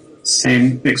who's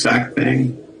same exact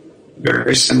thing,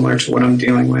 very similar to what I'm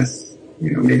dealing with,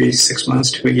 maybe 6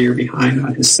 months to a year behind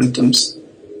on his symptoms.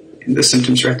 And the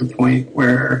symptoms are at the point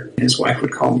where his wife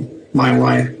would call my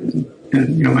wife,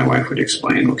 and my wife would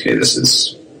explain, okay, this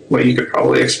is what you could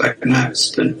probably expect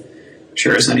next, and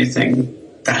sure as anything,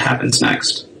 that happens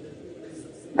next.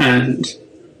 And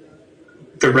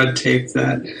the red tape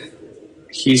that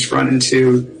he's run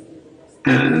into,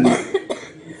 and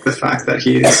the fact that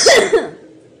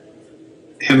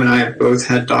him and I have both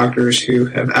had doctors who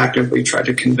have actively tried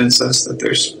to convince us that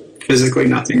there's physically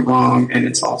nothing wrong and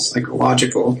it's all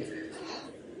psychological.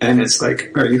 And it's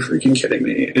like, are you freaking kidding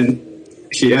me? And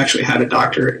he actually had a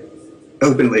doctor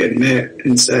openly admit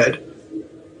and said,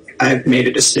 I've made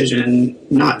a decision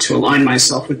not to align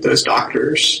myself with those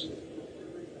doctors.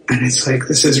 And it's like,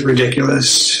 this is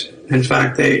ridiculous. In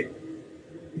fact,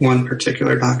 one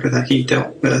particular doctor that he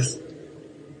dealt with,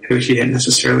 who he didn't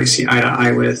necessarily see eye to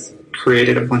eye with,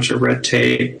 created a bunch of red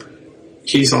tape.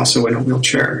 He's also in a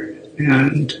wheelchair.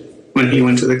 And when he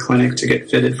went to the clinic to get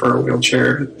fitted for a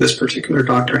wheelchair, this particular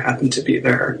doctor happened to be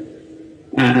there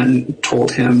and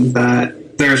told him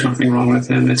that there's nothing wrong with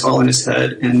him. It's all in his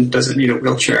head and doesn't need a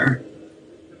wheelchair.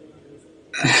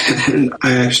 And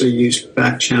I actually used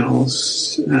back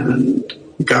channels and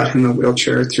got him a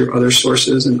wheelchair through other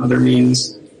sources and other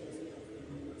means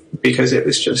because it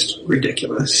was just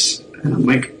ridiculous. And I'm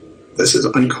like, this is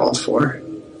uncalled for.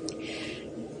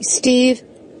 Steve,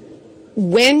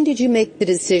 when did you make the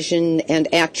decision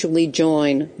and actually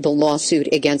join the lawsuit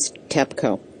against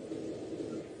TEPCO?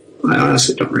 I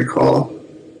honestly don't recall.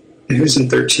 It was in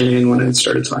 2013 when I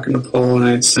started talking to Paul, and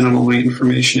I had sent him all my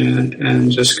information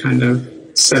and just kind of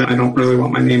said, I don't really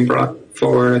want my name brought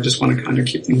forward. I just want to kind of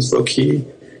keep things low key.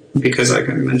 Because like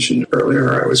I mentioned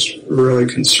earlier, I was really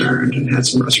concerned and had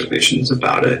some reservations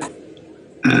about it.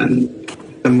 And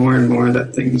the more and more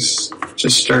that things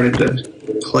just started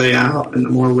to play out and the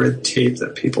more red tape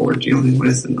that people were dealing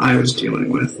with and I was dealing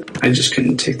with, I just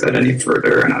couldn't take that any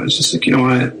further. And I was just like, you know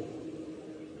what?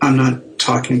 I'm not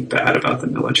talking bad about the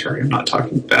military. I'm not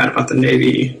talking bad about the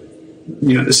Navy.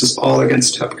 This is all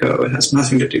against TEPCO. It has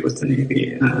nothing to do with the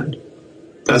Navy. And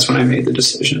that's when I made the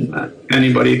decision that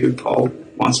anybody who Paul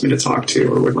wants me to talk to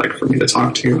or would like for me to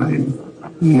talk to, I'm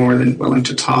more than willing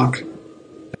to talk.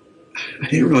 I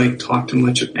didn't really talk to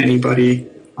much of anybody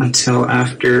until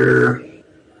after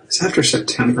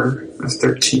September of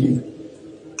 2013,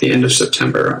 the end of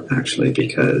September, actually,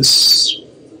 because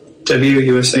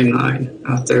WUSA 9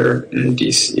 out there in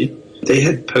DC, they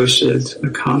had posted a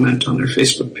comment on their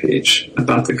Facebook page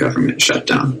about the government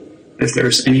shutdown. If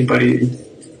there's any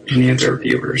of their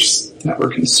viewers that were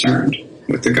concerned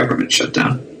with the government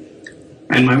shutdown.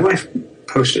 And my wife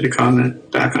posted a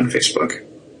comment back on Facebook.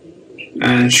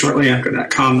 And shortly after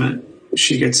that comment,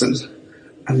 she gets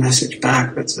a message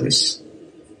back that says,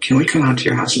 can we come out to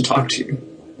your house and talk to you?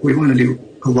 We want to do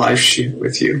a live shoot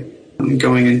with you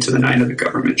going into the night of the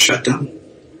government shutdown.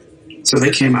 So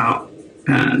they came out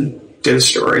and did a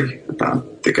story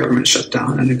about the government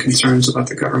shutdown and the concerns about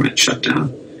the government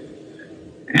shutdown.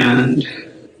 And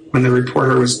when the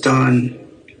reporter was done,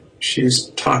 she was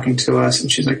talking to us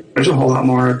and she's like, there's a whole lot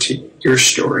more to your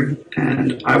story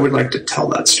and I would like to tell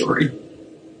that story.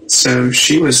 So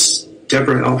she was,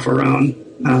 Deborah Alfarone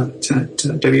to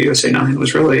WUSA 9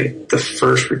 was really the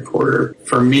first reporter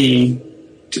for me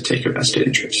to take a vested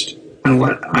interest in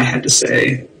what I had to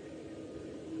say.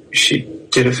 She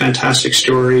did a fantastic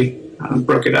story,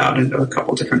 broke it out into a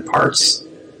couple different parts.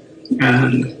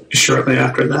 And shortly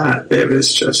after that, it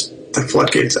was just the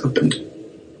floodgates opened.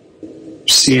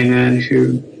 CNN,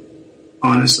 who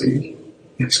honestly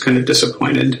is kind of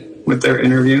disappointed with their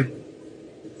interview.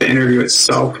 The interview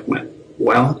itself went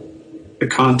well. The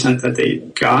content that they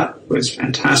got was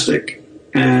fantastic.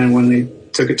 And when they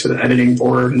took it to the editing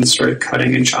board and started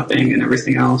cutting and chopping and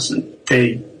everything else, and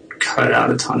they cut out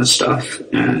a ton of stuff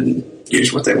and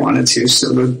used what they wanted to,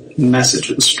 so the message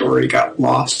of the story got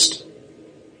lost.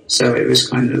 So it was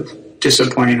kind of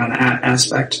disappointing on that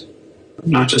aspect,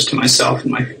 not just to myself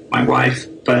and my wife,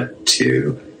 but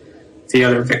to the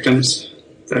other victims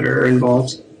that are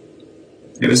involved.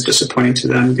 It was disappointing to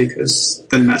them because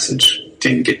the message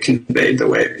didn't get conveyed the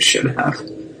way it should have.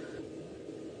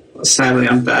 Sadly,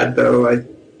 I'm bad, though. I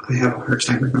have a hard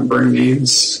time remembering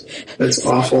names. It's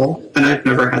awful. And I've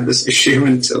never had this issue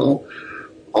until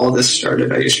all this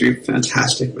started. I used to be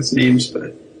fantastic with names,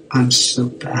 but I'm so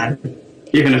bad.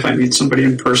 Even if I meet somebody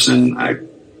in person, I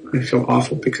feel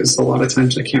awful because a lot of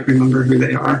times I can't remember who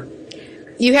they are.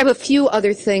 You have a few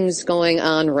other things going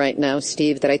on right now,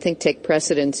 Steve, that I think take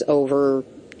precedence over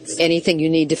anything you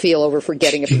need to feel over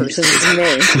forgetting a person's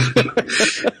name.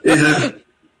 Yeah.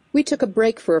 We took a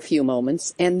break for a few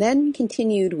moments and then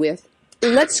continued with,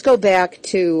 let's go back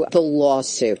to the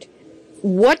lawsuit.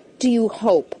 What do you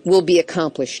hope will be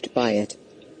accomplished by it?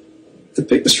 The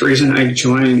biggest reason I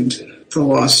joined the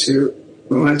lawsuit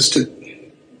was to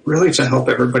help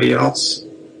everybody else.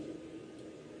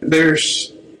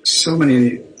 There's so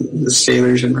many the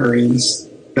sailors and Marines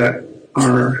that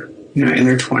are, in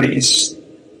their 20s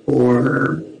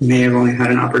or may have only had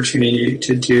an opportunity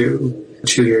to do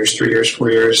 2 years, 3 years,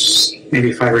 4 years,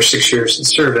 maybe 5 or 6 years in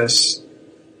service,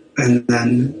 and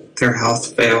then their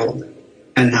health failed,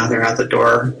 and now they're out the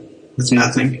door with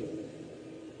nothing.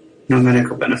 No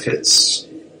medical benefits,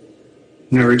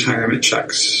 no retirement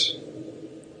checks,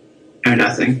 no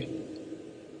nothing.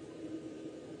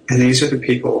 And these are the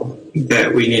people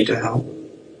that we need to help.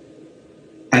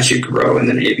 As you grow in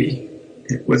the Navy,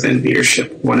 within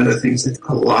leadership, one of the things that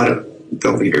a lot of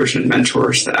the leaders and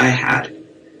mentors that I had,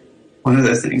 one of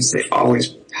the things they always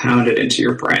pounded into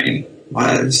your brain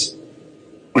was,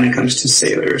 when it comes to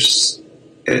sailors,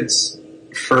 it's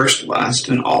first, last,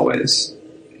 and always.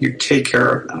 You take care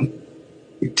of them.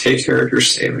 You take care of your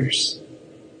sailors.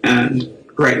 And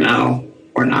right now,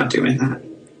 we're not doing that.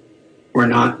 We're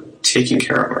not taking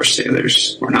care of our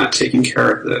sailors. We're not taking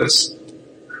care of those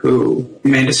who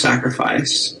made a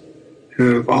sacrifice,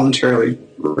 who voluntarily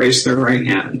raised their right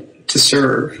hand to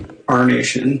serve our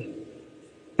nation,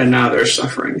 and now they're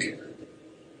suffering.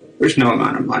 There's no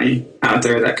amount of money out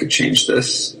there that could change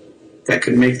this, that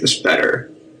could make this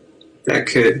better, that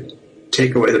could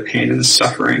take away the pain and the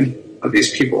suffering of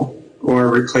these people,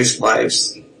 or replace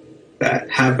lives that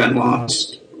have been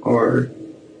lost or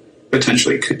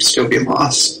potentially could still be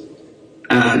lost.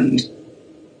 And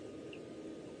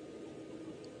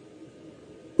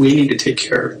we need to take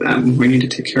care of them. We need to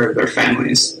take care of their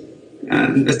families.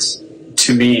 And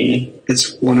to me,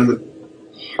 it's one of the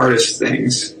hardest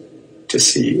things to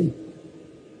see,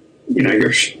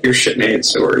 your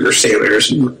shipmates or your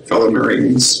sailors and fellow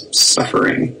Marines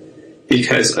suffering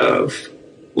because of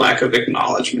lack of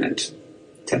acknowledgement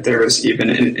that there is even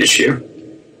an issue.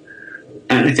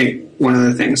 And I think one of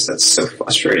the things that's so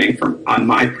frustrating on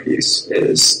my piece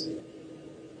is,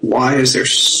 why is there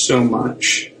so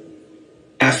much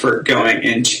effort going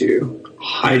into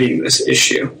hiding this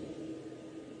issue?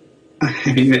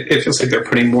 I mean, it feels like they're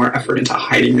putting more effort into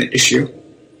hiding the issue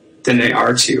than they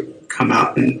are to come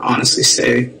out and honestly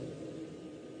say,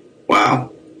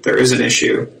 wow, there is an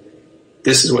issue.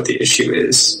 This is what the issue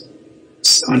is.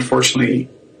 Unfortunately,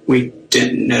 we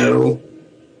didn't know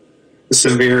the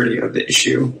severity of the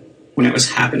issue when it was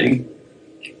happening.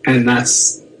 And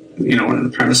that's, one of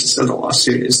the premises of the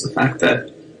lawsuit is the fact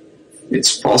that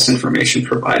it's false information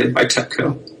provided by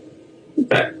TEPCO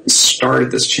that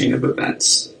started this chain of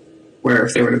events, where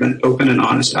if they would have been open and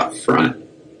honest out front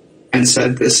and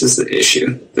said, this is the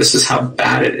issue, this is how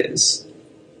bad it is,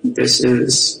 this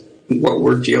is what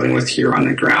we're dealing with here on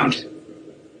the ground,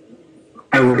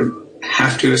 I would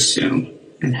have to assume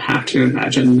and have to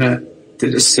imagine that the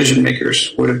decision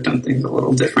makers would have done things a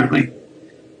little differently.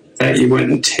 That you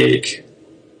wouldn't take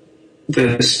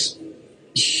this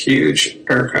huge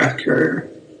aircraft carrier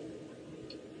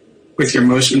with your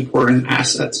most important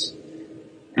assets.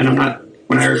 And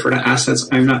when I refer to assets,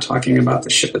 I'm not talking about the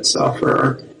ship itself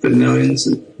or the millions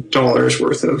of dollars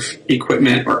worth of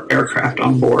equipment or aircraft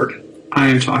on board. I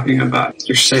am talking about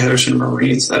your sailors and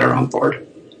Marines that are on board,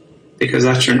 because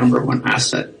that's your number one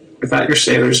asset. Without your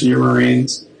sailors and your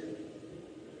Marines,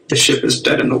 the ship is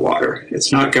dead in the water.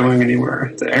 It's not going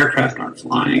anywhere. The aircraft aren't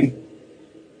flying.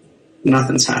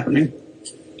 Nothing's happening.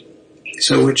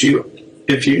 So if you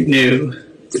knew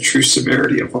the true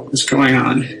severity of what was going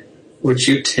on, would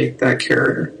you take that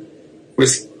carrier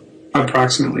with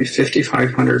approximately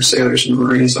 5,500 sailors and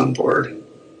Marines on board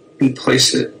and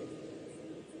place it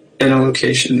in a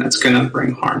location that's going to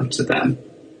bring harm to them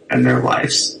and their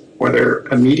lives, whether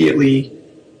immediately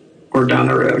or down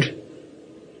the road?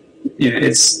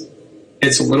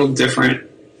 It's a little different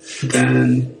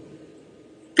than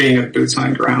being a boots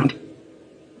on ground.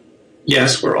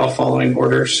 Yes, we're all following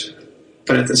orders,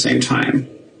 but at the same time,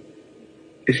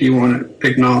 if you want to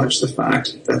acknowledge the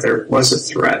fact that there was a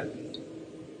threat,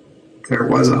 there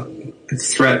was a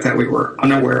threat that we were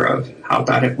unaware of how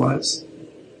bad it was.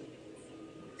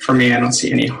 For me, I don't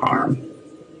see any harm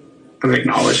of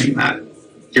acknowledging that.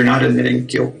 You're not admitting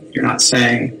guilt. You're not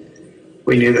saying,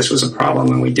 we knew this was a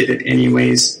problem and we did it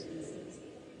anyways,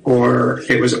 or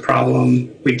it was a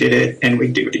problem, we did it and we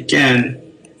do it again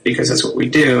because that's what we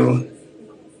do.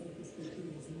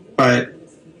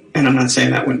 And I'm not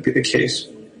saying that wouldn't be the case,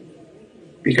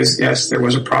 because yes, there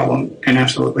was a problem, and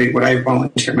absolutely would I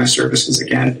volunteer my services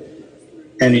again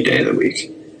any day of the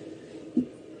week.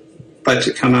 But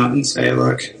to come out and say,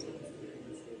 look,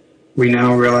 we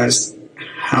now realize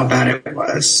how bad it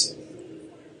was.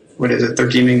 What is it? They're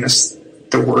deeming this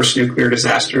the worst nuclear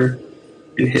disaster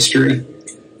in history.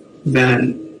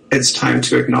 Then it's time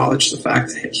to acknowledge the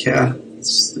fact that, yeah,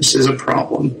 this is a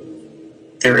problem.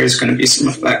 There is going to be some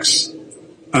effects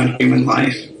on human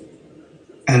life.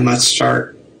 And let's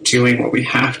start doing what we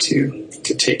have to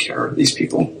take care of these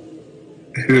people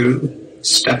who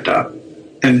stepped up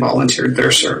and volunteered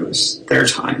their service, their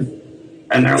time,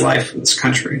 and their life in this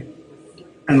country.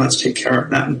 And let's take care of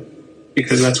them,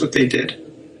 because that's what they did.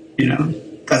 You know,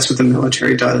 that's what the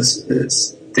military does,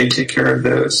 is they take care of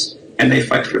those, and they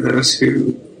fight for those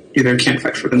who either can't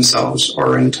fight for themselves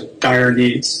or are in dire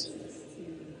needs.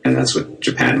 And that's what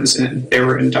Japan was in. They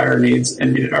were in dire needs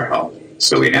and needed our help.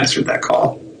 So we answered that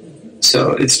call.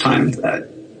 So it's time that,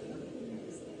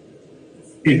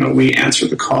 you know, we answer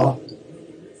the call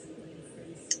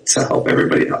to help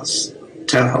everybody else,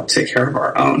 to help take care of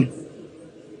our own.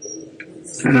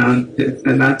 And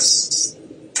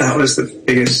that was the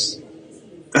biggest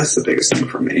thing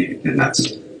for me. And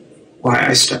that's why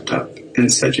I stepped up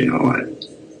and said, you know what,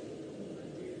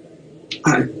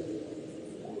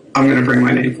 I'm going to bring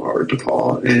my name forward to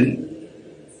Paul, and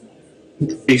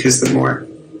because the more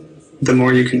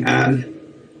you can add,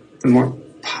 the more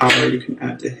power you can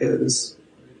add to his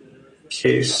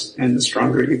case, and the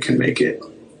stronger you can make it,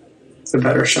 the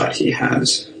better shot he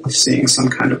has of seeing some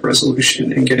kind of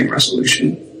resolution and getting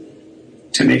resolution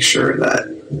to make sure that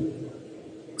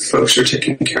folks are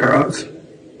taken care of,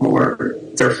 or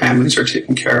their families are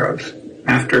taken care of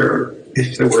after,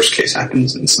 if the worst case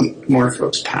happens and some more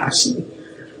folks pass. And,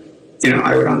 you know,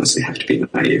 I would honestly have to be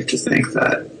naive to think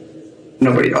that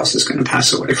nobody else is going to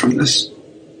pass away from this.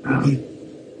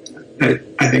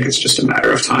 I think it's just a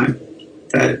matter of time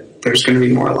that there's going to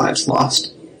be more lives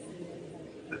lost.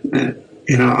 And,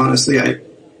 you know, honestly,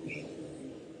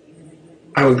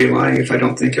 I would be lying if I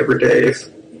don't think every day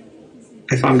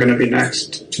if I'm going to be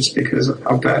next, just because of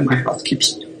how bad my health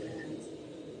keeps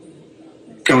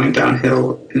going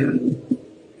downhill, and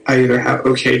I either have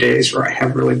okay days or I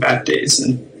have really bad days.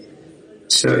 And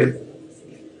so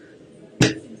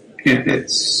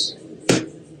it's,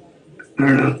 I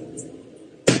don't know.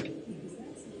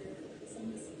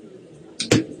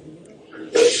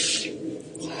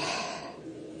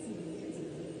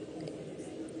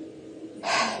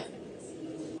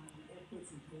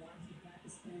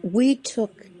 We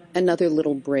took another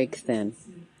little break then.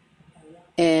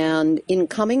 And in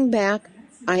coming back,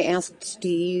 I asked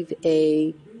Steve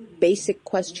a basic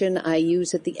question I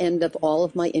use at the end of all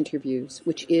of my interviews,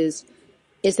 which is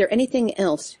there anything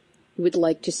else you would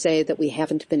like to say that we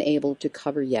haven't been able to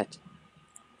cover yet?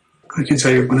 I can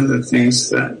tell you one of the things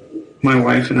that my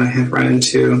wife and I have run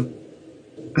into,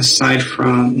 aside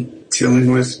from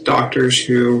dealing with doctors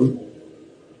who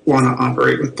want to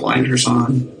operate with blinders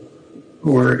on,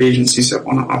 or agencies that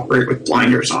want to operate with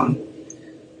blinders on,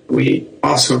 we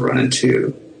also run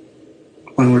into,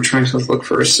 when we're trying to look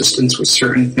for assistance with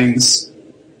certain things,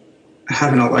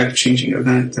 having a life-changing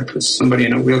event that puts somebody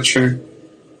in a wheelchair,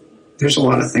 there's a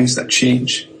lot of things that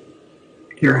change.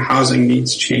 Your housing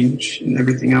needs change and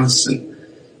everything else, and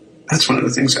that's one of the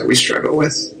things that we struggle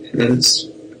with, is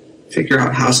figure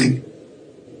out housing.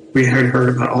 We had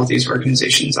heard about all these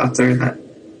organizations out there that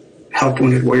help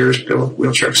wounded warriors build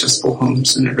wheelchair-accessible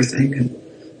homes and everything, and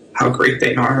how great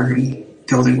they are in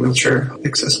building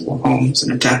wheelchair-accessible homes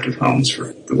and adaptive homes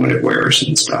for the wounded warriors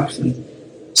and stuff. And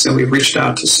so we reached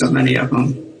out to so many of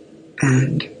them,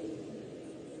 and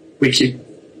we keep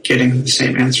getting the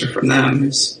same answer from them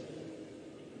is,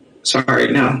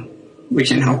 sorry, no, we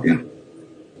can't help you.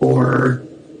 Or,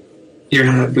 you're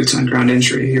not a boots-on-ground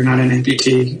injury, you're not an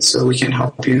amputee, so we can't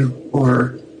help you.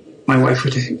 Or, my wife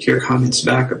would hear comments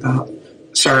back about,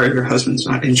 sorry, your husband's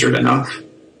not injured enough.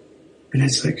 And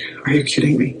it's like, are you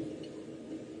kidding me?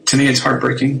 To me, it's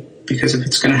heartbreaking, because if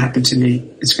it's going to happen to me,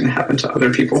 it's going to happen to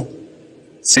other people.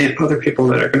 Same other people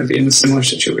that are going to be in similar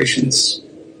situations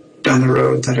down the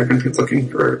road, that are going to be looking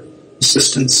for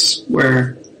assistance,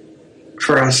 where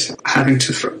for us having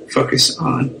to focus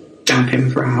on down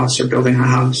payment for a house or building a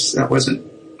house, that wasn't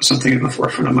something in the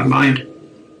forefront of my mind.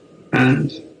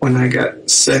 And when I got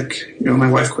sick, my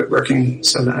wife quit working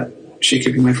so that she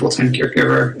could be my full-time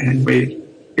caregiver, and we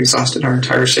exhausted our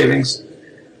entire savings.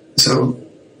 So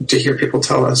to hear people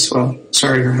tell us, well,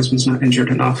 sorry, your husband's not injured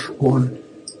enough, or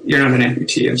you're not an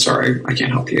amputee, I'm sorry, I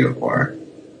can't help you, or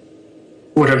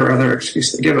whatever other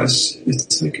excuse they give us,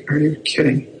 it's like, are you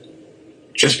kidding?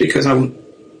 Just because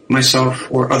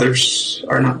myself or others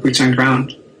are not boots on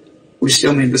ground, we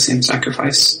still made the same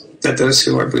sacrifice that those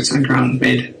who are boots on ground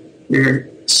made. We're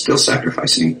still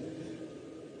sacrificing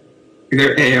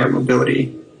either our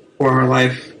mobility or our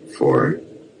life for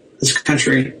this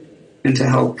country and to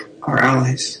help our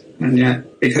allies. And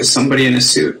yet, because somebody in a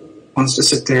suit wants to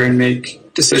sit there and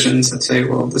make decisions that say,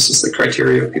 well, this is the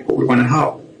criteria of people we want to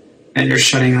help, and you're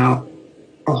shutting out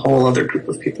a whole other group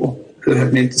of people who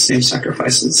have made the same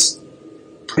sacrifices.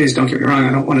 Please don't get me wrong,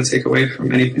 I don't want to take away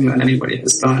from anything that anybody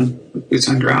has done with boots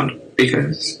on ground,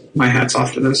 because my hat's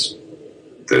off to those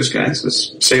guys,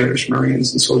 those sailors,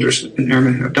 Marines, and soldiers and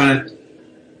airmen who have done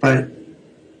it. But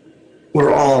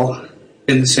we're all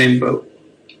in the same boat,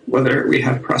 whether we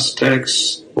have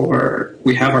prosthetics or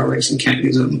we have our legs and can't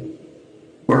use them.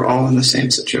 We're all in the same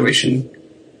situation.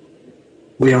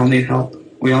 We all need help.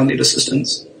 We all need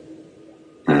assistance.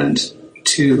 And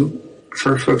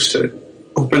for folks to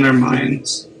open their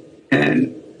minds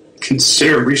and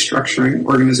consider restructuring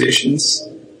organizations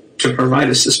to provide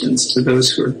assistance to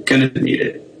those who are going to need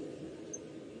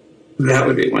it, that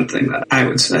would be one thing that I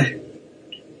would say.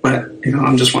 But,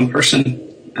 I'm just one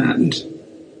person, and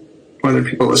whether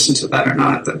people listen to that or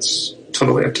not, that's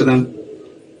totally up to them.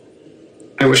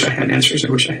 I wish I had answers.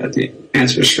 I wish I had the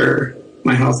answers for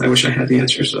my health. I wish I had the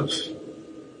answers of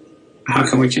how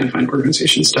come we can't find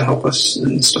organizations to help us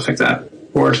and stuff like that,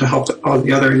 or to help all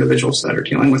the other individuals that are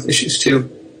dealing with issues too.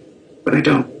 But I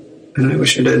don't, and I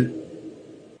wish I did.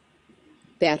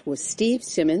 That was Steve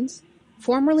Simmons,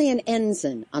 formerly an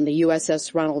ensign on the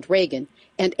USS Ronald Reagan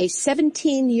and a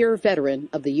 17-year veteran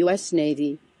of the U.S.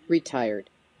 Navy, retired.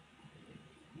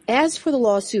 As for the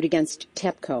lawsuit against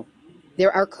TEPCO,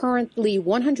 there are currently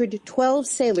 112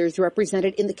 sailors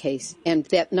represented in the case, and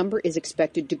that number is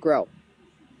expected to grow.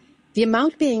 The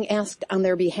amount being asked on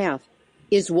their behalf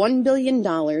is $1 billion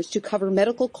to cover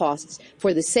medical costs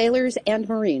for the sailors and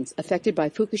Marines affected by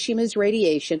Fukushima's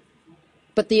radiation,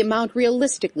 but the amount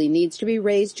realistically needs to be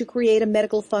raised to create a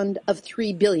medical fund of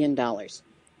 $3 billion.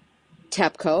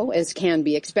 TEPCO, as can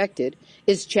be expected,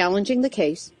 is challenging the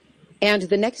case, and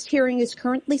the next hearing is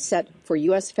currently set for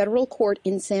U.S. Federal Court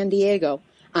in San Diego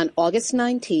on August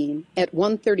 19 at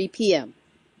 1:30 p.m.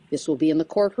 This will be in the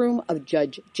courtroom of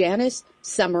Judge Janice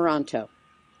Samaranto.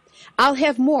 I'll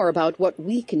have more about what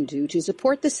we can do to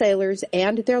support the sailors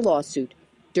and their lawsuit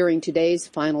during today's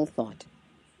final thought.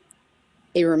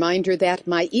 A reminder that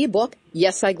my ebook,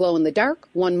 Yes, I Glow in the Dark,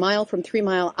 1 Mile from 3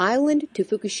 Mile Island to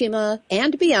Fukushima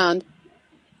and Beyond,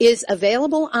 is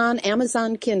available on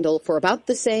Amazon Kindle for about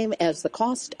the same as the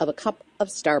cost of a cup of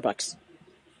Starbucks.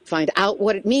 Find out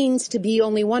what it means to be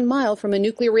only 1 mile from a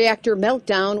nuclear reactor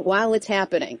meltdown while it's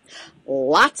happening.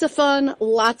 Lots of fun,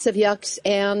 lots of yucks,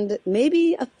 and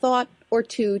maybe a thought or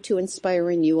two to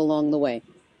inspiring you along the way.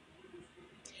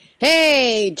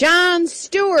 Hey, John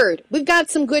Stewart, we've got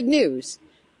some good news.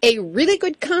 A really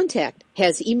good contact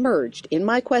has emerged in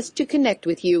my quest to connect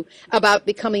with you about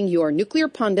becoming your nuclear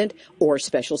pundit or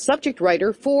special subject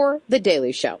writer for The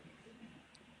Daily Show.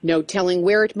 No telling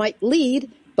where it might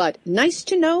lead, but nice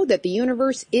to know that the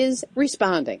universe is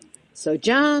responding. So,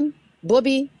 John,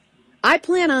 Booby, I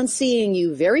plan on seeing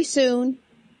you very soon,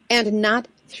 and not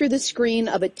through the screen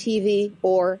of a TV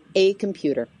or a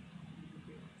computer.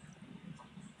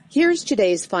 Here's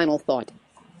today's final thought.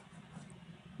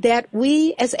 That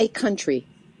we as a country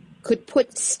could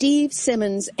put Steve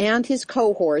Simmons and his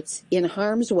cohorts in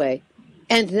harm's way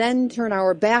and then turn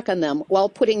our back on them while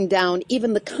putting down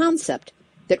even the concept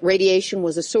that radiation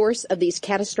was a source of these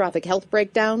catastrophic health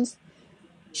breakdowns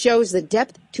shows the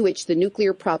depth to which the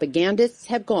nuclear propagandists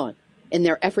have gone in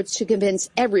their efforts to convince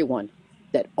everyone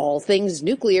that all things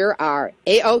nuclear are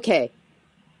A-OK.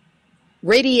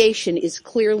 Radiation is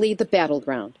clearly the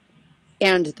battleground,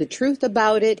 and the truth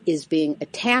about it is being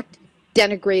attacked,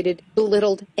 denigrated,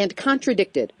 belittled, and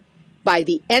contradicted by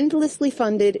the endlessly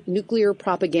funded nuclear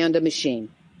propaganda machine.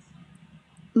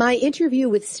 My interview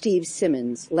with Steve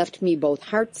Simmons left me both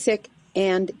heartsick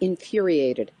and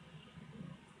infuriated.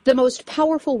 The most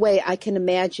powerful way I can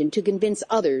imagine to convince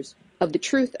others of the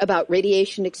truth about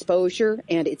radiation exposure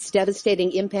and its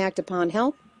devastating impact upon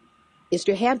health is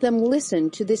to have them listen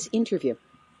to this interview.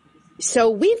 So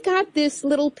we've got this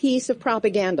little piece of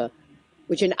propaganda,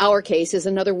 which in our case is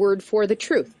another word for the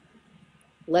truth.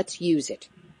 Let's use it.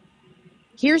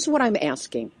 Here's what I'm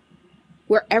asking.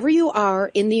 Wherever you are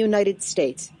in the United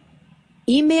States,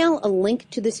 email a link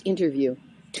to this interview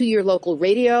to your local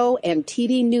radio and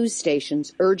TV news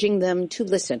stations, urging them to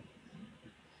listen.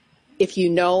 If you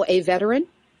know a veteran,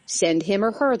 send him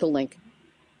or her the link.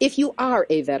 If you are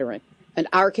a veteran and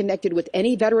are connected with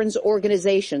any veterans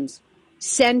organizations,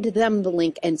 send them the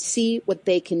link and see what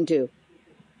they can do.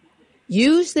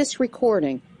 Use this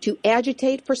recording to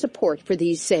agitate for support for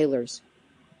these sailors.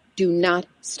 Do not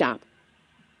stop.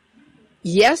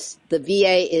 Yes, the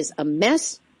VA is a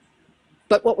mess,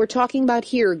 but what we're talking about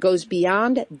here goes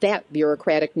beyond that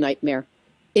bureaucratic nightmare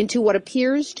into what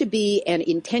appears to be an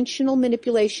intentional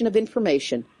manipulation of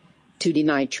information to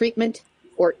deny treatment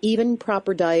or even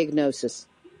proper diagnosis.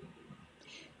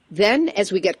 Then,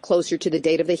 as we get closer to the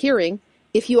date of the hearing,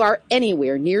 if you are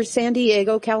anywhere near San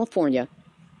Diego, California,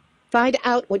 find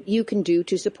out what you can do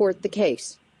to support the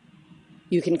case.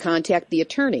 You can contact the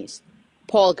attorneys,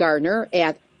 Paul Garner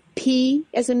at P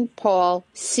as in Paul,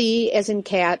 C as in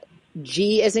cat,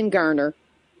 G as in Garner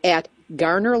at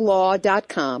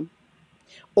garnerlaw.com,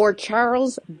 or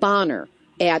Charles Bonner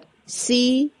at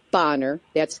C Bonner,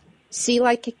 that's C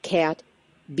like a cat,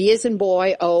 B as in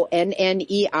boy,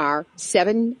 ONNER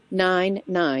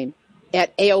 799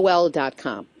 at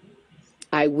AOL.com.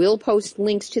 I will post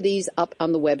links to these up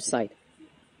on the website.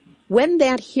 When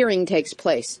that hearing takes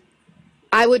place,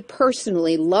 I would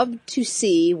personally love to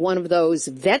see one of those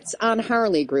Vets on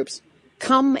Harley groups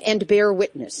come and bear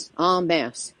witness en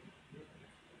masse.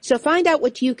 So find out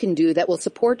what you can do that will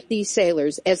support these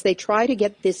sailors as they try to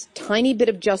get this tiny bit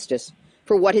of justice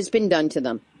for what has been done to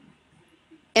them.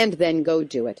 And then go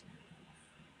do it.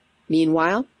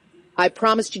 Meanwhile, I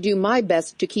promise to do my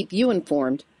best to keep you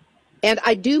informed, and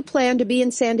I do plan to be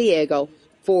in San Diego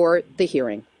for the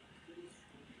hearing.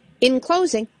 In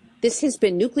closing, this has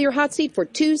been Nuclear Hot Seat for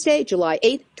Tuesday, July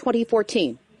 8,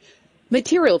 2014.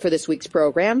 Material for this week's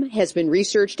program has been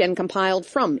researched and compiled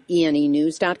from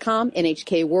ENEnews.com,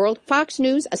 NHK World, Fox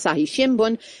News, Asahi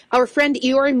Shimbun, our friend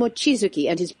Iori Mochizuki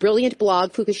and his brilliant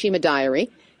blog, Fukushima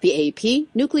Diary, the AP,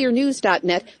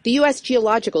 nuclearnews.net, the U.S.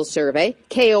 Geological Survey,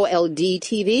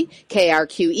 KOLD-TV,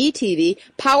 KRQE-TV,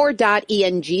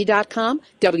 power.eng.com,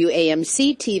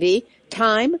 WAMC-TV,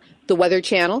 Time, the Weather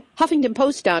Channel,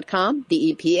 HuffingtonPost.com,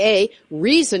 the EPA,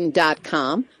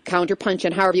 Reason.com, Counterpunch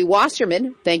and Harvey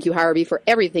Wasserman, thank you, Harvey, for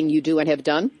everything you do and have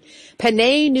done,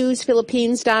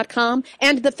 PanayNewsPhilippines.com,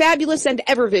 and the fabulous and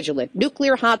ever-vigilant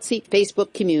Nuclear Hot Seat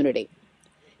Facebook community.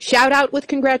 Shout out with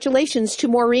congratulations to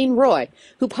Maureen Roy,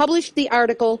 who published the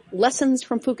article Lessons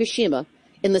from Fukushima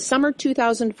in the summer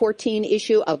 2014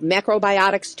 issue of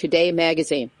Macrobiotics Today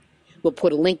magazine. We'll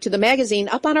put a link to the magazine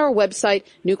up on our website,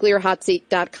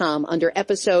 nuclearhotseat.com, under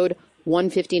episode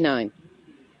 159.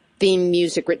 Theme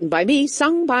music written by me,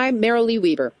 sung by Marilee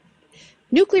Weber.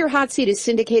 Nuclear Hot Seat is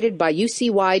syndicated by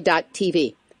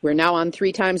UCY.TV. We're now on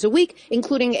 3 times a week,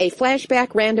 including a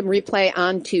flashback random replay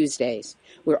on Tuesdays.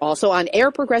 We're also on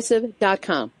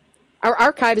airprogressive.com. Our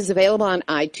archive is available on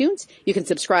iTunes. You can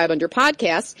subscribe under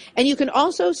podcasts, and you can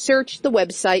also search the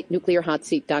website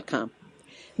nuclearhotseat.com.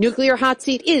 Nuclear Hot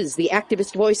Seat is the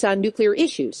activist voice on nuclear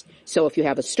issues. So if you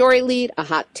have a story lead, a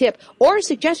hot tip, or a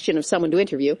suggestion of someone to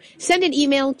interview, send an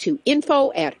email to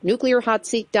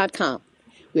info@nuclearhotseat.com.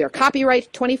 We are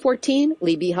copyright 2014,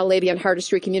 Libbe HaLevy and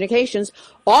Hardestry Communications.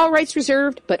 All rights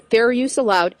reserved, but fair use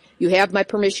allowed. You have my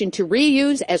permission to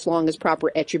reuse as long as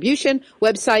proper attribution,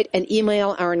 website, and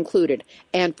email are included.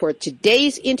 And for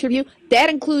today's interview, that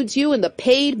includes you and the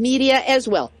paid media as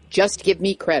well. Just give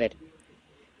me credit.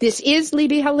 This is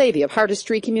Libbe HaLevy of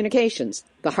Hardestry Communications,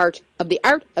 the heart of the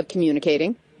art of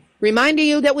communicating, reminding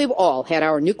you that we've all had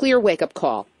our nuclear wake-up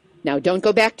call. Now don't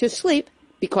go back to sleep,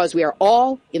 because we are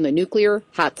all in the nuclear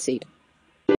hot seat.